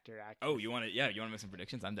 Best Actor, Actress? Oh, you want to make some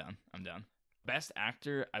predictions? I'm down. Best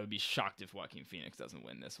Actor, I would be shocked if Joaquin Phoenix doesn't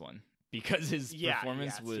win this one, because his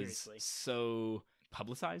performance was so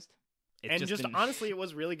publicized. Honestly, it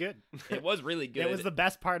was really good. It was really good. It was the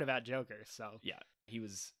best part about Joker, so. Yeah, he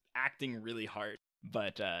was acting really hard,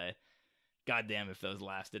 but goddamn if those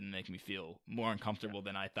laughs didn't make me feel more uncomfortable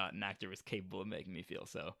than I thought an actor was capable of making me feel,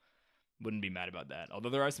 so wouldn't be mad about that.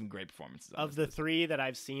 Although there are some great performances. Of the three that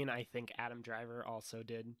I've seen, I think Adam Driver also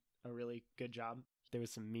did a really good job. There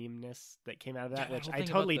was some meme-ness that came out of that, which I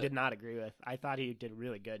totally did not agree with. I thought he did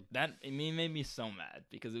really good. That made me so mad,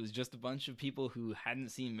 because it was just a bunch of people who hadn't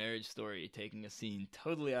seen Marriage Story taking a scene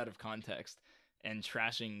totally out of context and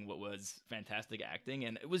trashing what was fantastic acting.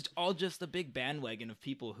 And it was all just a big bandwagon of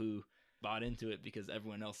people who bought into it because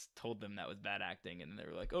everyone else told them that was bad acting. And they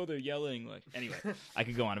were like, oh, they're yelling. Anyway, I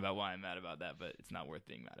could go on about why I'm mad about that, but it's not worth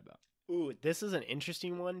being mad about. Ooh, this is an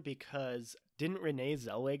interesting one, because didn't Renee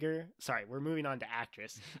Zellweger... Sorry, we're moving on to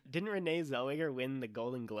actress. Didn't Renee Zellweger win the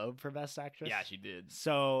Golden Globe for Best Actress? Yeah, she did.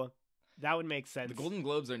 So that would make sense. The Golden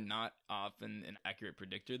Globes are not often an accurate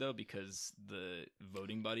predictor, though, because the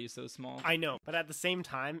voting body is so small. I know, but at the same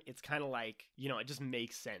time, it's kind of like, it just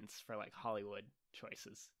makes sense for Hollywood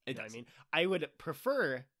choices. You know what I mean? I would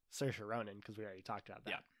prefer Saoirse Ronan, because we already talked about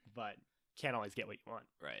that. Yeah. But can't always get what you want.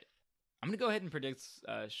 Right. I'm going to go ahead and predict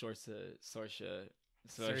Saoirse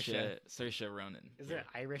Ronan. Is it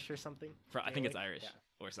Irish or something? I think it's Irish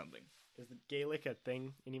or something. Is the Gaelic a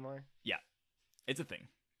thing anymore? Yeah, it's a thing.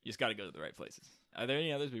 You just got to go to the right places. Are there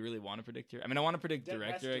any others we really want to predict here? I mean, I want to predict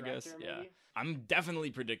director, I guess. Maybe? Yeah. I'm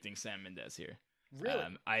definitely predicting Sam Mendes here.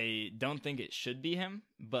 Really? I don't think it should be him,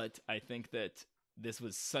 but I think that this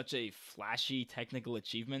was such a flashy technical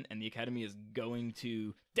achievement, and the Academy is going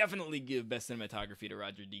to definitely give Best Cinematography to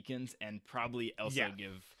Roger Deakins and probably also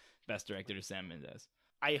give Best Director to Sam Mendes.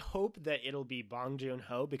 I hope that it'll be Bong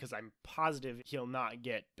Joon-ho, because I'm positive he'll not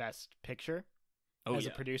get Best Picture as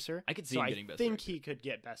a producer. I could see him getting Best Director. I think he could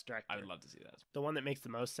get Best Director. I would love to see that. The one that makes the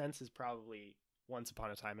most sense is probably Once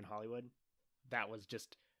Upon a Time in Hollywood. That was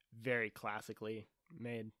just very classically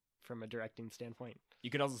made. from a directing standpoint. You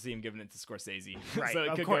could also see him giving it to Scorsese. Right, So it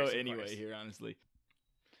of could course, go of anyway course. here, honestly.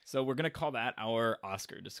 So we're going to call that our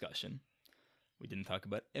Oscar discussion. We didn't talk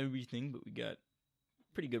about everything, but we got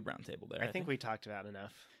pretty good roundtable there. I think we talked about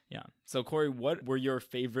enough. Yeah. So, Corey, what were your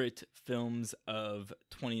favorite films of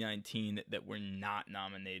 2019 that were not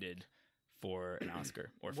nominated for an Oscar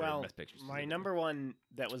or for Best Picture? My number one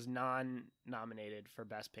that was non-nominated for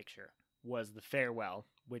Best Picture was The Farewell,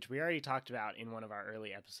 which we already talked about in one of our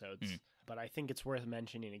early episodes. But I think it's worth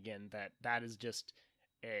mentioning again that is just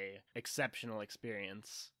a exceptional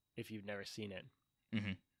experience if you've never seen it.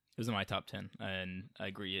 It was in my top 10, and I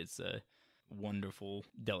agree. It's a wonderful,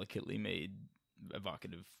 delicately made,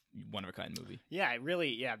 evocative, one-of-a-kind movie. Yeah, it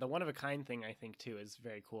really, the one-of-a-kind thing, I think, too, is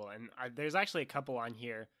very cool. And there's actually a couple on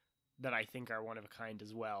here that I think are one-of-a-kind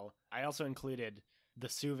as well. I also included The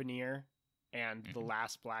Souvenir and The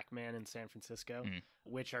Last Black Man in San Francisco,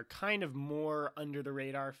 which are kind of more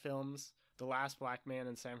under-the-radar films. The Last Black Man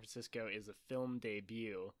in San Francisco is a film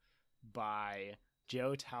debut by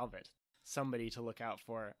Joe Talbot, somebody to look out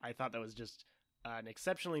for. I thought that was just an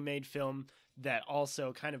exceptionally made film that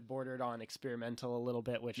also kind of bordered on experimental a little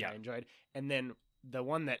bit, which I enjoyed. And then the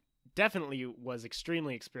one that definitely was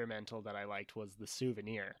extremely experimental that I liked was The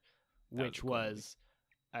Souvenir, which was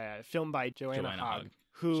a film by Joanna Hogg,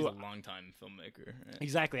 who she's a longtime filmmaker. Right?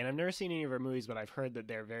 Exactly, and I've never seen any of her movies, but I've heard that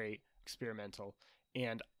they're very experimental.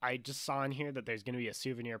 And I just saw in here that there's going to be a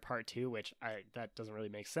Souvenir Part 2, which that doesn't really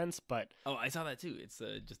make sense, but... Oh, I saw that too. It's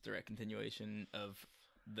just direct continuation of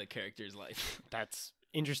the character's life. That's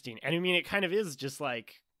interesting. And I mean, it kind of is just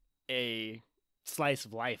like a slice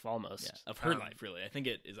of life almost. Of her life, really. I think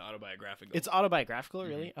it is autobiographical. It's autobiographical,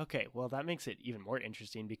 really? Okay, well, that makes it even more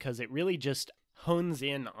interesting because it really just hones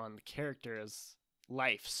in on the character's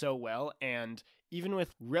life so well, and even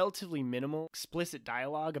with relatively minimal explicit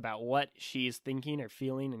dialogue about what she's thinking or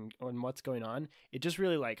feeling and what's going on, it just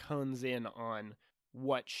really like hones in on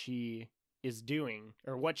what she is doing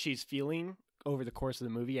or what she's feeling over the course of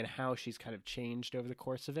the movie and how she's kind of changed over the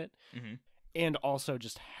course of it. And also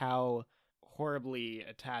just how horribly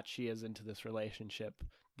attached she is into this relationship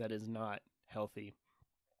that is not healthy.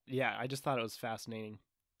 Yeah, I just thought it was fascinating.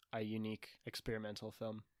 A unique experimental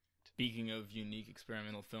film. Speaking of unique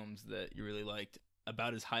experimental films that you really liked,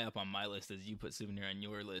 about as high up on my list as you put Souvenir on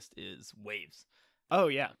your list is Waves. Oh,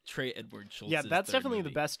 yeah. Trey Edward Schultz's Yeah, that's definitely movie.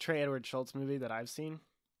 the best Trey Edward Schultz movie that I've seen.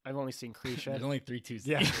 I've only seen Krisha. There's only 3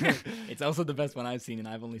 Tuesdays. Yeah. It's also the best one I've seen, and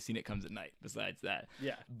I've only seen It Comes at Night besides that.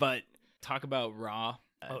 Yeah. But talk about raw.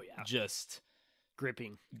 Oh, yeah. Just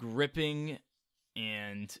gripping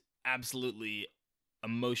and absolutely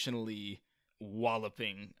emotionally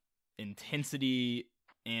walloping intensity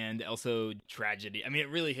and also tragedy. I mean, it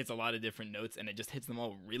really hits a lot of different notes, and it just hits them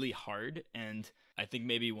all really hard. And I think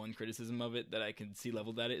maybe one criticism of it that I can see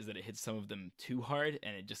leveled at it is that it hits some of them too hard,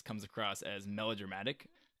 and it just comes across as melodramatic.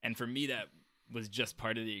 And for me, that was just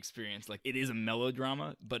part of the experience. Like, it is a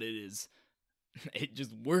melodrama, but it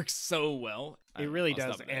just works so well. It really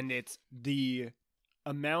does. And it's the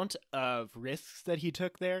amount of risks that he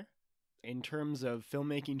took there in terms of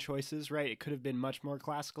filmmaking choices, right? It could have been much more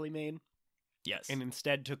classically made. Yes. And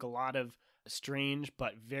instead took a lot of strange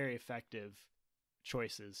but very effective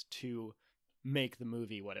choices to make the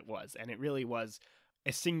movie what it was. And it really was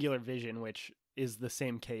a singular vision, which is the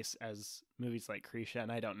same case as movies like Krisha,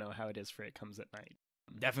 and I don't know how it is for It Comes at Night.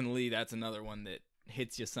 Definitely, that's another one that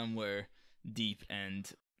hits you somewhere deep and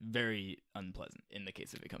very unpleasant in the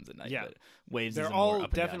case of It Comes at Night. Yeah. But Waves They're is a all more up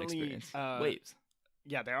and down definitely, experience. Waves.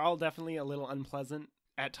 Yeah, they're all definitely a little unpleasant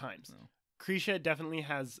at times. No. Krisha definitely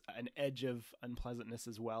has an edge of unpleasantness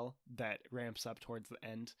as well that ramps up towards the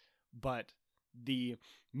end. But the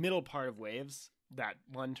middle part of Waves, that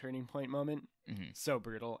one turning point moment, so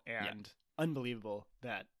brutal and unbelievable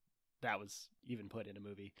that was even put in a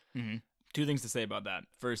movie. 2 things to say about that.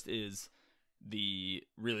 First is the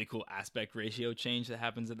really cool aspect ratio change that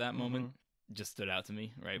happens at that moment just stood out to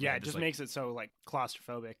me, right? Yeah, it just makes it so like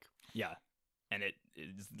claustrophobic. Yeah. And it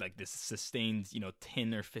is like this sustained,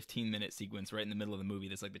 10 or 15 minute sequence right in the middle of the movie.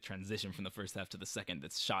 That's like the transition from the first half to the second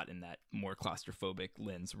that's shot in that more claustrophobic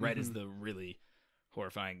lens, right as the really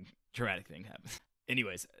horrifying, traumatic thing happens.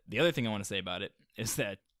 Anyways, the other thing I want to say about it is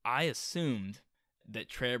that I assumed that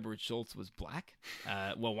Trey Edward Schultz was black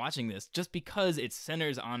while watching this, just because it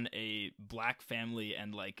centers on a black family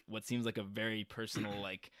and like what seems like a very personal,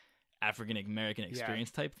 like African American experience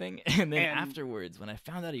type thing. And then afterwards, when I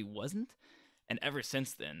found out he wasn't, and ever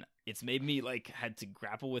since then, it's made me like had to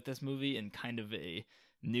grapple with this movie in kind of a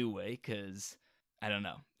new way, because I don't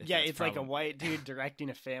know. Yeah, it's like a white dude directing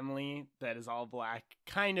a family that is all black,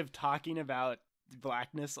 kind of talking about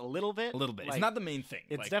blackness a little bit. A little bit. Like, it's not the main thing.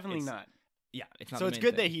 It's definitely not. Yeah, it's not. So the it's main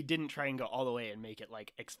good thing. that he didn't try and go all the way and make it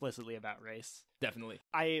like explicitly about race. Definitely.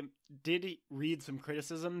 I did read some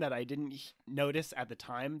criticism that I didn't notice at the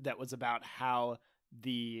time that was about how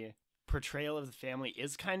the portrayal of the family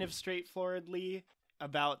is kind of straightforwardly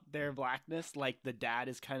about their blackness. Like the dad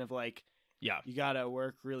is kind of like, yeah, you gotta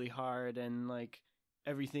work really hard and like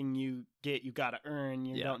everything you get, you gotta earn.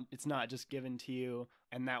 It's not just given to you.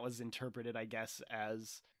 And that was interpreted, I guess,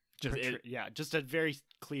 as just a very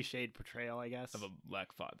cliched portrayal, I guess, of a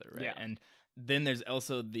black father, right? Yeah. And then there's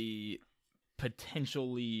also the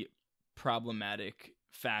potentially problematic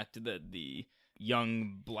fact that the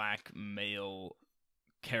young black male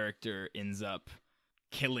character ends up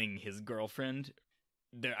killing his girlfriend.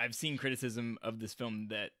 I've seen criticism of this film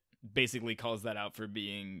that basically calls that out for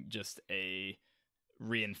being just a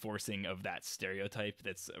reinforcing of that stereotype.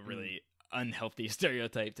 That's a really unhealthy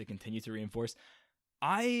stereotype to continue to reinforce.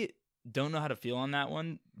 I don't know how to feel on that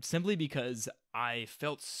one, simply because I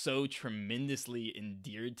felt so tremendously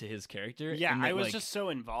endeared to his character. Yeah, I was just so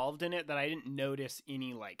involved in it that I didn't notice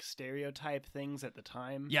any like stereotype things at the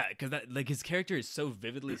time. Yeah, because that like his character is so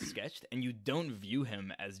vividly sketched, and you don't view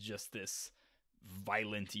him as just this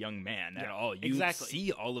violent young man at all. You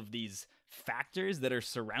see all of these factors that are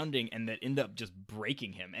surrounding and that end up just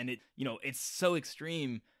breaking him, and it's so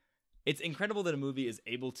extreme. It's incredible that a movie is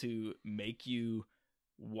able to make you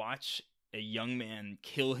watch a young man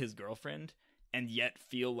kill his girlfriend and yet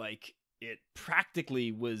feel like it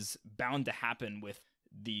practically was bound to happen with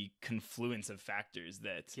the confluence of factors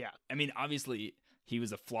that, I mean, obviously he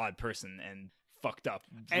was a flawed person and fucked up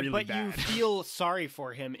really bad. You feel sorry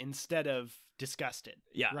for him instead of disgusted.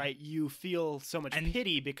 Yeah. Right? You feel so much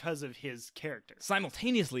pity because of his character.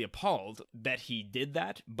 Simultaneously appalled that he did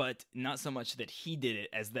that, but not so much that he did it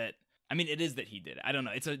as that. I mean, it is that he did it. I don't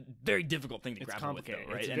know. It's a very difficult thing to grapple with, though,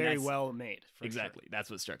 right? It's very well made. Exactly.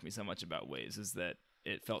 That's what struck me so much about Waves, is that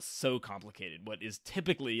it felt so complicated. What is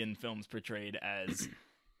typically in films portrayed as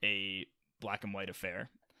a black and white affair.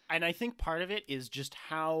 And I think part of it is just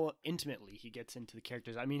how intimately he gets into the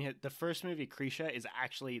characters. I mean, the first movie, Krisha,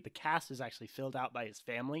 the cast is actually filled out by his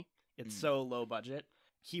family. It's so low budget.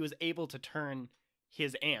 He was able to turn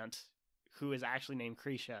his aunt, who is actually named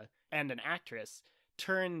Krisha, and an actress,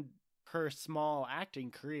 turn her small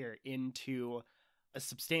acting career into a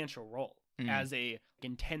substantial role as a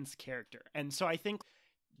intense character. And so I think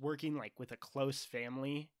working like with a close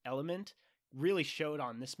family element really showed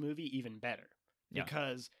on this movie even better,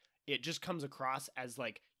 because it just comes across as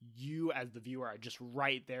like you as the viewer are just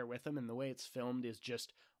right there with them, and the way it's filmed is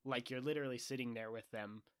just like you're literally sitting there with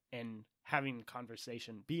them and having a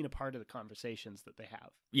conversation, being a part of the conversations that they have.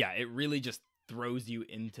 Yeah, it really just throws you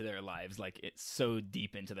into their lives, like it's so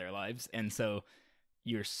deep into their lives, and so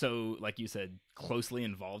you're so, like you said, closely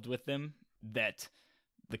involved with them that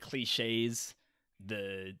the cliches,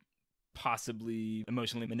 the possibly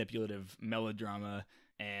emotionally manipulative melodrama,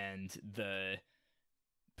 and the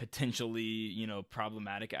potentially,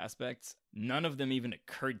 problematic aspects, none of them even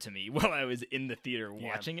occurred to me while I was in the theater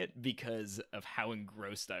watching it, because of how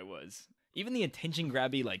engrossed I was. Even the attention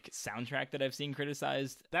grabby like soundtrack that I've seen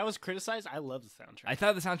criticized. That was criticized? I love the soundtrack. I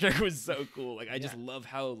thought the soundtrack was so cool. Like I just love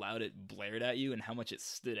how loud it blared at you and how much it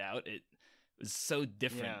stood out. It was so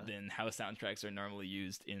different than how soundtracks are normally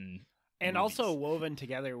used in and movies. Also woven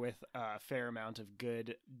together with a fair amount of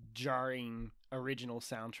good, jarring original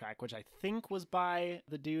soundtrack, which I think was by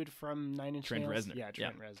the dude from Nine Inch Nails. Trent Reznor. Yeah,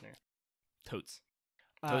 Trent Reznor. Totes.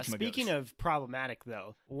 Speaking of problematic,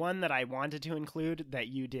 though, one that I wanted to include that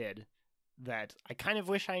you did, that I kind of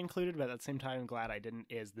wish I included, but at the same time I'm glad I didn't,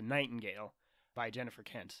 is The Nightingale by Jennifer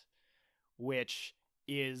Kent, which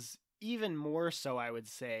is even more so, I would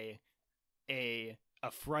say, a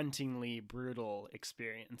affrontingly brutal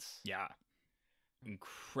experience. Yeah.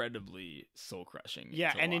 Incredibly soul-crushing.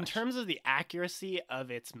 Yeah, and in terms of the accuracy of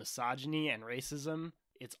its misogyny and racism,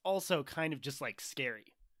 it's also kind of just like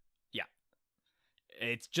scary. Yeah.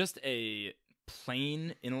 It's just a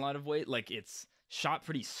plain in a lot of ways. Like it's shot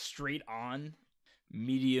pretty straight on,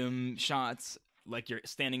 medium shots, like you're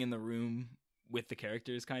standing in the room with the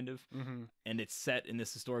characters kind of. Mm-hmm. And it's set in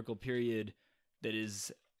this historical period that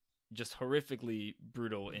is just horrifically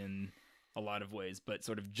brutal in a lot of ways, but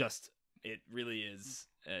sort of just, it really is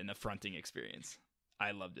an affronting experience.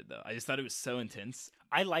 I loved it though. I just thought it was so intense.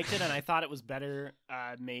 I liked it, and I thought it was better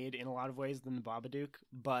made in a lot of ways than The Babadook,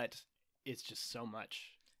 but it's just so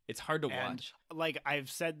much. It's hard to watch. Like I've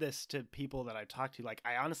said this to people that I've talked to, like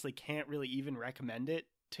I honestly can't really even recommend it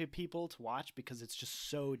to people to watch because it's just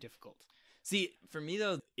so difficult. See, for me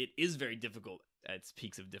though, it is very difficult at its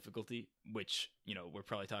peaks of difficulty, which, we're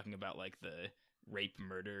probably talking about like the rape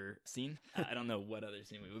murder scene. I don't know what other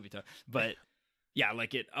scene we would be talking, but yeah,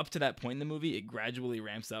 like it up to that point in the movie, it gradually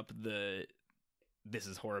ramps up the "this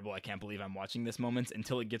is horrible, I can't believe I'm watching this" moments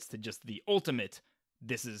until it gets to just the ultimate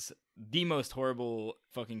 "this is the most horrible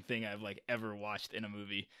fucking thing I've like ever watched in a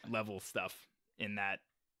movie" level stuff in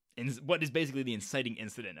what is basically the inciting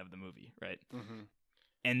incident of the movie, right? Mm-hmm.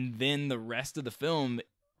 And then the rest of the film,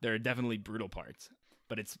 there are definitely brutal parts,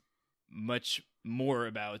 but it's much more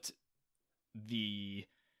about the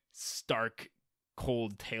stark,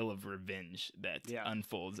 cold tale of revenge that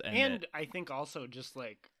unfolds. And I think also just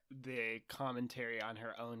like the commentary on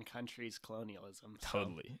her own country's colonialism.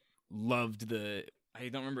 Totally. Loved I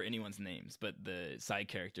don't remember anyone's names, but the side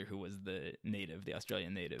character who was the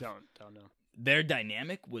Australian native. Don't know. Their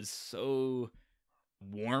dynamic was so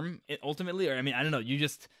warm, ultimately. Or, I mean, I don't know.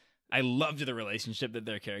 I loved the relationship that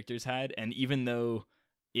their characters had. And even though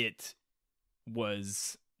it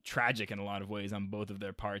was tragic in a lot of ways on both of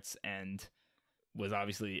their parts and was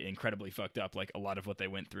obviously incredibly fucked up, like a lot of what they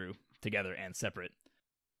went through together and separate,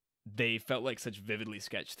 they felt like such vividly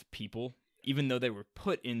sketched people, even though they were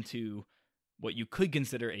put into what you could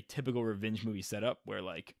consider a typical revenge movie setup where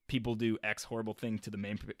like people do X horrible thing to the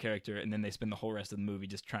main character and then they spend the whole rest of the movie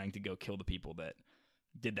just trying to go kill the people that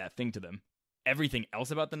did that thing to them. Everything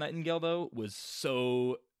else about the Nightingale, though, was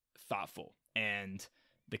so thoughtful, and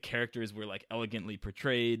the characters were like elegantly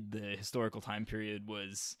portrayed. The historical time period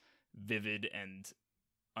was vivid and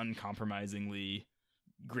uncompromisingly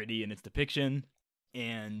gritty in its depiction,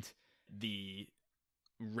 and the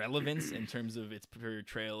relevance in terms of its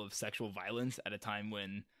portrayal of sexual violence at a time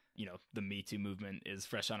when, you know, the Me Too movement is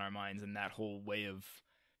fresh on our minds, and that whole way of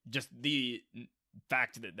just the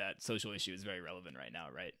fact that social issue is very relevant right now,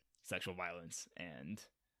 right? Sexual violence and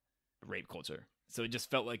rape culture. So it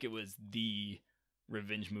just felt like it was the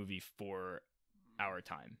revenge movie for our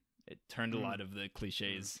time. It turned a lot of the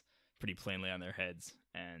cliches pretty plainly on their heads,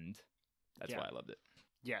 and that's why I loved it.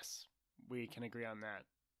 Yes, we can agree on that.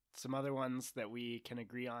 Some other ones that we can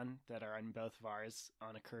agree on that are on both of ours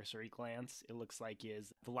on a cursory glance, it looks like,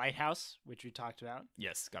 is The Lighthouse, which we talked about.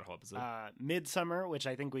 Yes, got a whole episode. Midsummer, which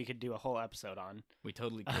I think we could do a whole episode on. We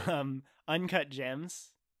totally could. Uncut Gems,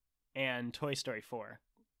 and Toy Story 4.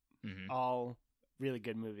 Mm-hmm. All really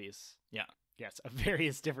good movies. Yeah. Yes, of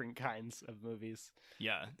various different kinds of movies.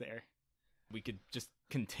 Yeah. There. We could just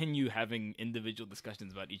continue having individual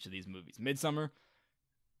discussions about each of these movies. Midsummer,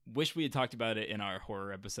 wish we had talked about it in our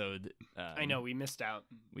horror episode. I know, we missed out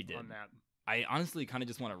we did. on that. I honestly kind of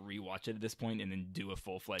just want to rewatch it at this point and then do a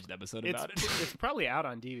full-fledged episode about it. It's probably out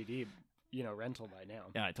on DVD, rental by now.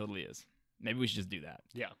 Yeah, it totally is. Maybe we should just do that.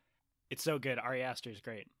 Yeah. It's so good. Ari Aster's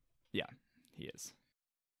great. Yeah, he is.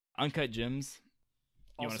 Uncut Gems,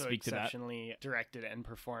 you want to speak to that? Also exceptionally directed and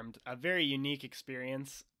performed. A very unique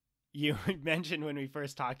experience. You mentioned when we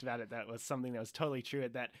first talked about it that was something that was totally true,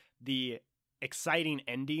 that the exciting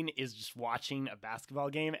ending is just watching a basketball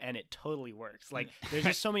game, and it totally works. Like, there's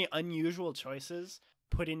just so many unusual choices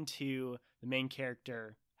put into the main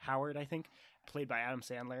character, Howard, I think, played by Adam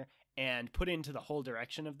Sandler, and put into the whole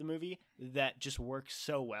direction of the movie that just works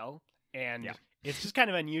so well. And it's just kind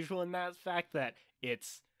of unusual in that fact that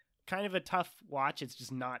it's kind of a tough watch. It's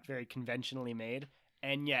just not very conventionally made.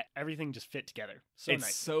 And yet everything just fit together.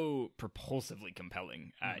 It's so propulsively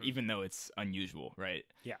compelling, even though it's unusual, right?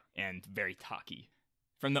 Yeah. And very talky.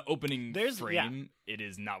 From the opening frame, it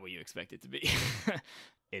is not what you expect it to be.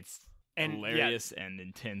 It's hilarious and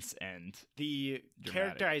intense and the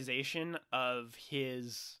dramatic. Characterization of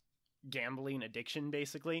his gambling addiction,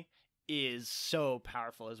 basically, is so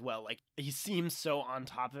powerful as well. Like, he seems so on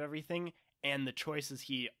top of everything, and the choices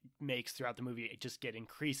he makes throughout the movie just get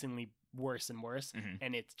increasingly worse and worse,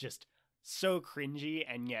 and it's just so cringy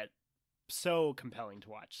and yet so compelling to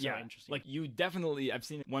watch. So interesting. Like, you definitely, I've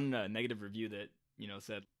seen one negative review that,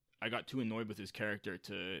 said, I got too annoyed with his character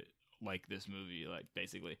to like this movie, like,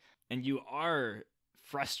 basically. And you are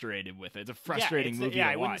frustrated with it. It's a frustrating movie to watch.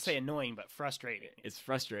 I wouldn't say annoying, but frustrating. It's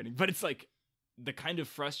frustrating, but it's like the kind of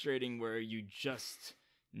frustrating where you just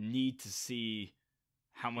need to see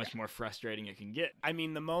how much more frustrating it can get. I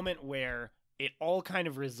mean, the moment where it all kind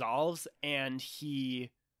of resolves and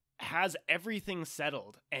he has everything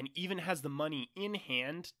settled and even has the money in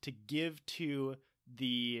hand to give to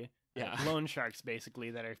the loan sharks,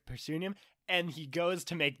 basically, that are pursuing him, and he goes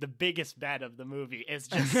to make the biggest bet of the movie. It's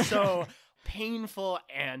just so painful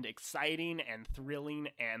and exciting and thrilling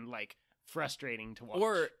and, like, frustrating to watch.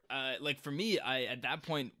 Or, like, for me, I, at that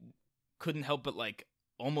point, couldn't help but, like,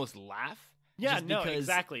 almost laugh. Yeah, just no, because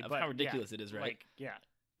exactly. of but how ridiculous it is, right? Like, yeah.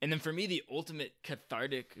 And then for me, the ultimate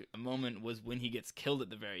cathartic moment was when he gets killed at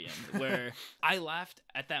the very end, where I laughed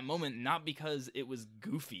at that moment, not because it was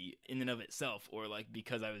goofy in and of itself, or like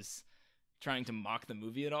because I was trying to mock the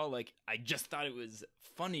movie at all. Like, I just thought it was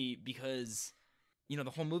funny because, you know, the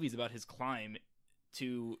whole movie is about his climb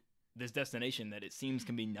to this destination that it seems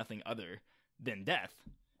can be nothing other than death,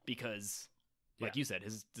 because, like you said,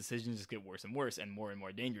 his decisions just get worse and worse and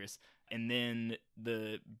more dangerous. And then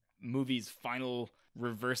the movie's final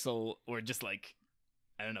reversal, or just like,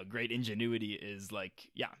 I don't know, great ingenuity is like,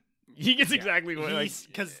 he gets exactly what,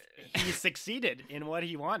 because he succeeded in what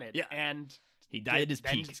he wanted. Yeah. And he died at his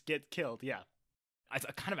peak. Then get killed. Yeah. It's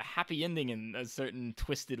a kind of a happy ending in a certain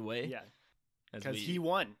twisted way. Yeah. Because he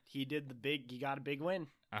won. He got a big win.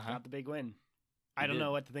 Got the big win. I don't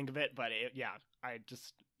know what to think of it, but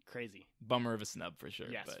crazy. Bummer of a snub for sure.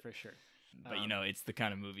 Yes, for sure. But you know, it's the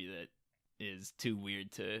kind of movie that is too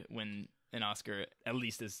weird to win an Oscar, at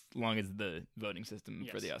least as long as the voting system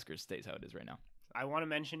for the Oscars stays how it is right now. I want to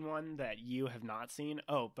mention one that you have not seen.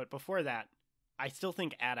 Oh, but before that, I still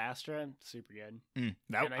think Ad Astra, super good. And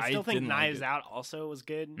I still think Knives Out also was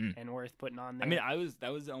good and worth putting on there. I mean,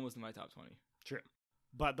 that was almost in my top 20. True.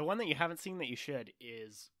 But the one that you haven't seen that you should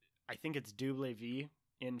is, I think it's Double V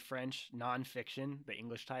in French, Nonfiction, the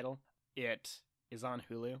English title. It is on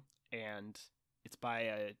Hulu, and it's by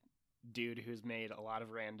a dude who's made a lot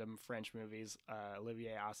of random French movies,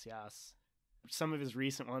 Olivier Assayas. Some of his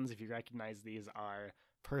recent ones, if you recognize these, are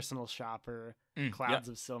Personal Shopper, Clouds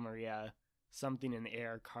of Silmaria, Something in the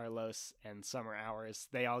Air, Carlos, and Summer Hours.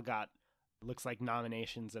 They all got, looks like,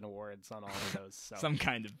 nominations and awards on all of those. So some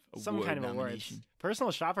kind of awards.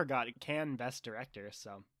 Personal Shopper got Cannes Best Director,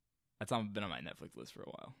 so that's been on my Netflix list for a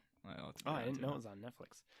while. I didn't know it was on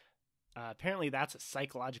Netflix. Apparently that's a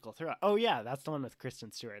psychological thriller. Oh yeah, that's the one with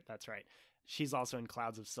Kristen Stewart. That's right. She's also in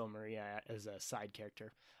Clouds of Silmaria as a side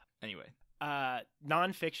character. Anyway,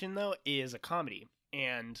 Nonfiction though is a comedy,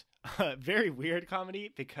 and a very weird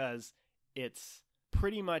comedy because it's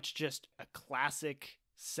pretty much just a classic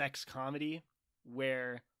sex comedy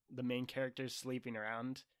where the main character's sleeping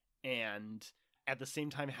around and at the same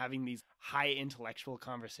time having these high intellectual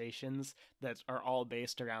conversations that are all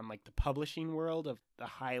based around like the publishing world of the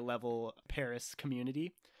high level Paris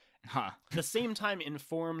community. The same time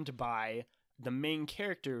informed by the main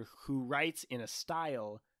character who writes in a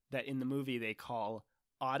style that in the movie they call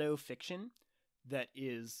auto fiction, that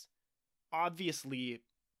is obviously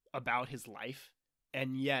about his life,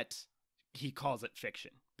 and yet he calls it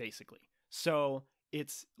fiction, basically. So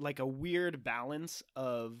it's like a weird balance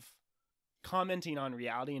of commenting on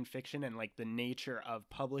reality and fiction and like the nature of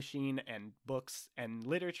publishing and books and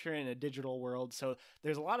literature in a digital world. So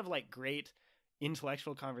there's a lot of like great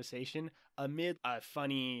intellectual conversation amid a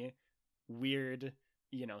funny, weird,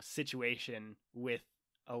 situation with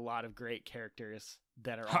a lot of great characters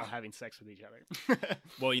that are all having sex with each other.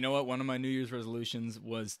 Well, you know what? One of my New Year's resolutions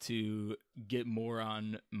was to get more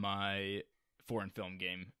on my foreign film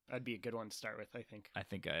game. That'd be a good one to start with, I think. I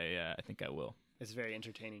think I will. It's very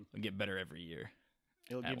entertaining. I'll get better every year.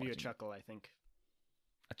 It'll give you a chuckle, I think.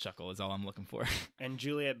 A chuckle is all I'm looking for. And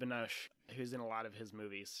Juliette Binoche, who's in a lot of his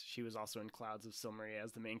movies, she was also in Clouds of Silmaria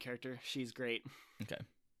as the main character. She's great. Okay.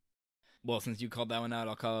 Well, since you called that one out,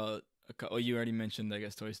 I'll call it. Oh, you already mentioned, I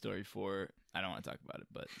guess, Toy Story 4. I don't want to talk about it,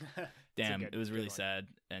 but damn, it was really sad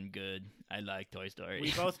and good. I like Toy Story.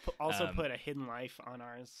 We both also put A Hidden Life on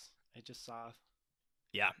ours. I just saw.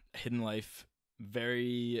 Yeah, Hidden Life,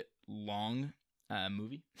 very long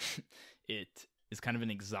movie. It is kind of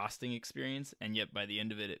an exhausting experience, and yet by the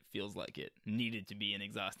end of it, it feels like it needed to be an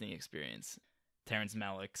exhausting experience. Terrence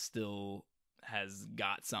Malick still has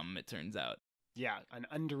got something, it turns out. Yeah, an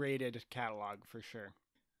underrated catalog for sure.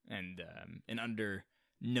 And an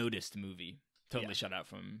under-noticed movie. Totally shut out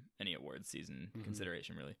from any awards season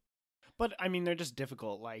consideration, really. But, I mean, they're just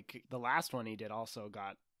difficult. Like, the last one he did also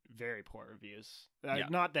got very poor reviews.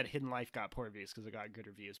 Not that Hidden Life got poor reviews, because it got good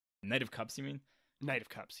reviews. Night of Cups, you mean? Night of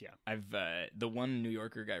Cups, yeah. I've the one New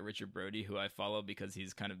Yorker guy, Richard Brody, who I follow because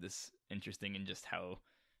he's kind of this interesting in just how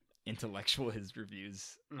intellectual his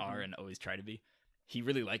reviews are and always try to be. He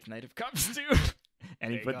really liked Night of Cups, too.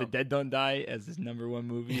 And he put The Dead Don't Die as his number one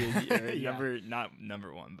movie. Not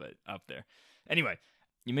number one, but up there. Anyway,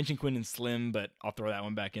 you mentioned Quinn and Slim, but I'll throw that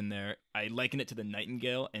one back in there. I liken it to The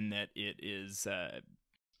Nightingale in that it is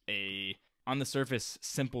a, on the surface,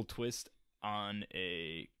 simple twist on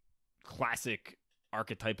a classic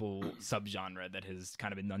archetypal subgenre that has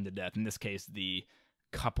kind of been done to death. In this case, the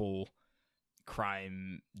couple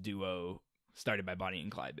crime duo started by Bonnie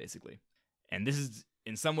and Clyde, basically. And this is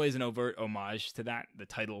in some ways an overt homage to that. The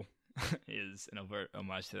title is an overt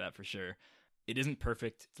homage to that for sure. It isn't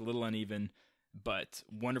perfect. It's a little uneven, but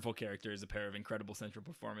wonderful characters, a pair of incredible central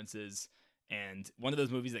performances, and one of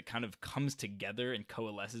those movies that kind of comes together and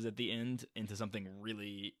coalesces at the end into something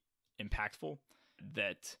really impactful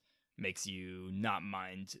that makes you not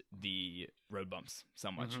mind the road bumps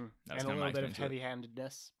so much. That was and a little bit of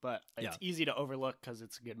heavy-handedness, but it's easy to overlook because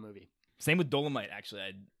it's a good movie. Same with Dolomite, actually. I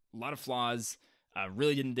had a lot of flaws.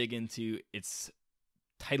 Really didn't dig into its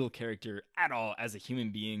title character at all as a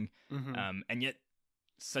human being, and yet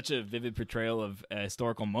such a vivid portrayal of a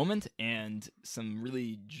historical moment and some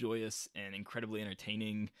really joyous and incredibly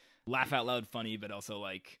entertaining, laugh out loud funny, but also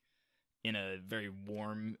like in a very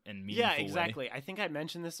warm and meaningful way. Yeah, exactly. I think I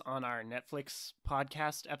mentioned this on our Netflix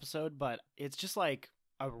podcast episode, but it's just like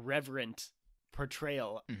a reverent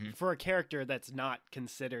portrayal for a character that's not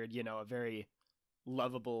considered, a very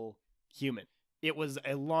lovable human. It was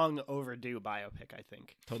a long overdue biopic, I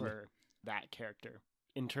think, for that character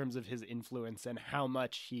in terms of his influence and how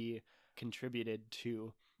much he contributed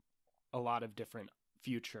to a lot of different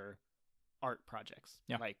future art projects.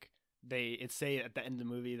 Yeah. Like it say at the end of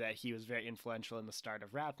the movie that he was very influential in the start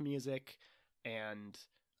of rap music and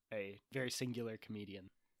a very singular comedian.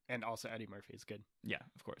 And also Eddie Murphy is good. Yeah,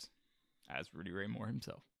 of course. As Rudy Ray Moore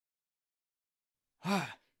himself.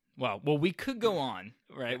 Well, we could go on,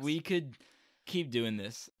 right? Yes. We could keep doing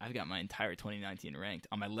this. I've got my entire 2019 ranked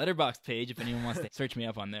on my Letterboxd page if anyone wants to search me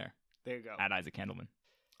up on there. There you go. At Isaac Handelman.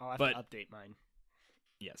 I'll have to update mine.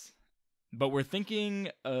 Yes. But we're thinking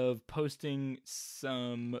of posting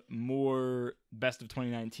some more best of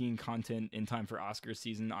 2019 content in time for Oscar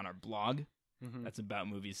season on our blog. That's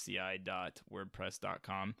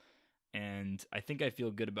aboutmoviesci.wordpress.com. And I think I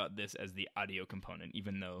feel good about this as the audio component,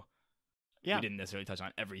 even though we didn't necessarily touch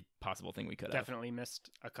on every possible thing we could have. Definitely missed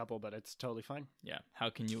a couple, but it's totally fine. Yeah. How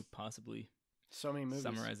can you possibly so many movies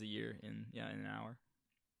summarize a year in an hour?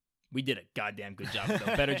 We did a goddamn good job,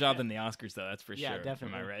 though. Better job than the Oscars, though. That's for sure. Yeah,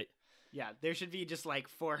 definitely. Am I right? Yeah, there should be just like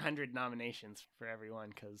 400 nominations for everyone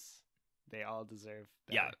because they all deserve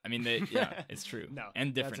better. Yeah, I mean, it's true. No,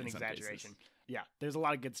 and different that's an in some exaggeration. cases. Yeah, there's a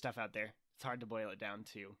lot of good stuff out there. It's hard to boil it down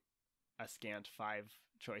to a scant 5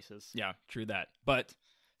 choices. Yeah, true that. But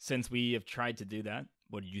since we have tried to do that,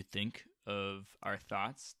 what did you think of our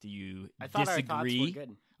thoughts? Do you disagree? Our thoughts were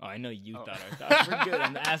good. Oh, I know you thought our thoughts were good.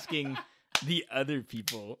 I'm asking the other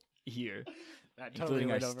people here,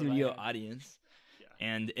 including our studio audience.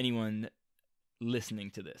 And anyone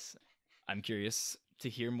listening to this, I'm curious to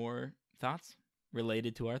hear more thoughts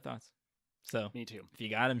related to our thoughts. So, me too. If you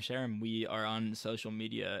got them, share them. We are on social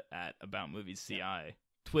media at About Movies CI,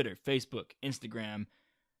 Twitter, Facebook, Instagram.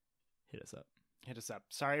 Hit us up.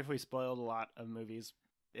 Sorry if we spoiled a lot of movies.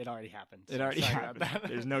 It already happened. It already happened.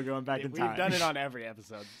 There's no going back in time. We've done it on every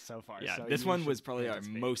episode so far. Yeah, so this one was probably our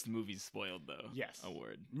most movies spoiled, though. Yes.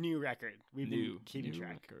 Award. New record. We've been keeping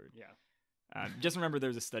track. Record. Yeah. Just remember there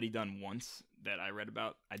was a study done once that I read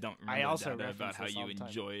about. I don't remember the data about how you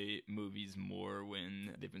enjoy movies more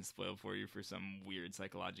when they've been spoiled for you for some weird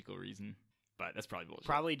psychological reason. But that's probably bullshit.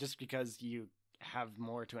 Probably just because you have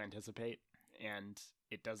more to anticipate and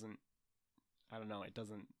it doesn't, I don't know, it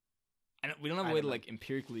doesn't. We don't have a way to like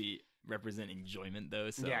empirically represent enjoyment though.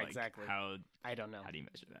 So yeah, like, exactly. I don't know. How do you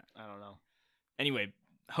measure that? I don't know. Anyway,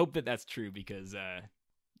 hope that that's true because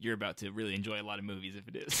you're about to really enjoy a lot of movies if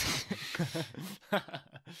it is.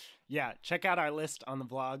 Yeah, check out our list on the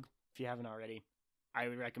blog if you haven't already. I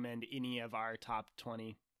would recommend any of our top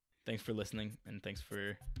 20. Thanks for listening, and thanks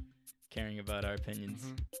for caring about our opinions.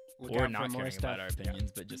 Or not caring about our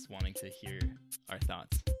opinions, but just wanting to hear our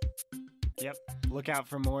thoughts. Yep. Look out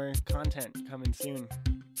for more content coming soon.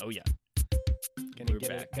 Oh, yeah. We're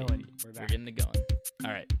back. We're getting it going.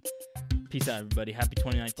 All right. Peace out, everybody. Happy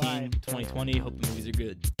 2019, Bye. 2020. Hope the movies are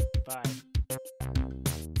good. Bye.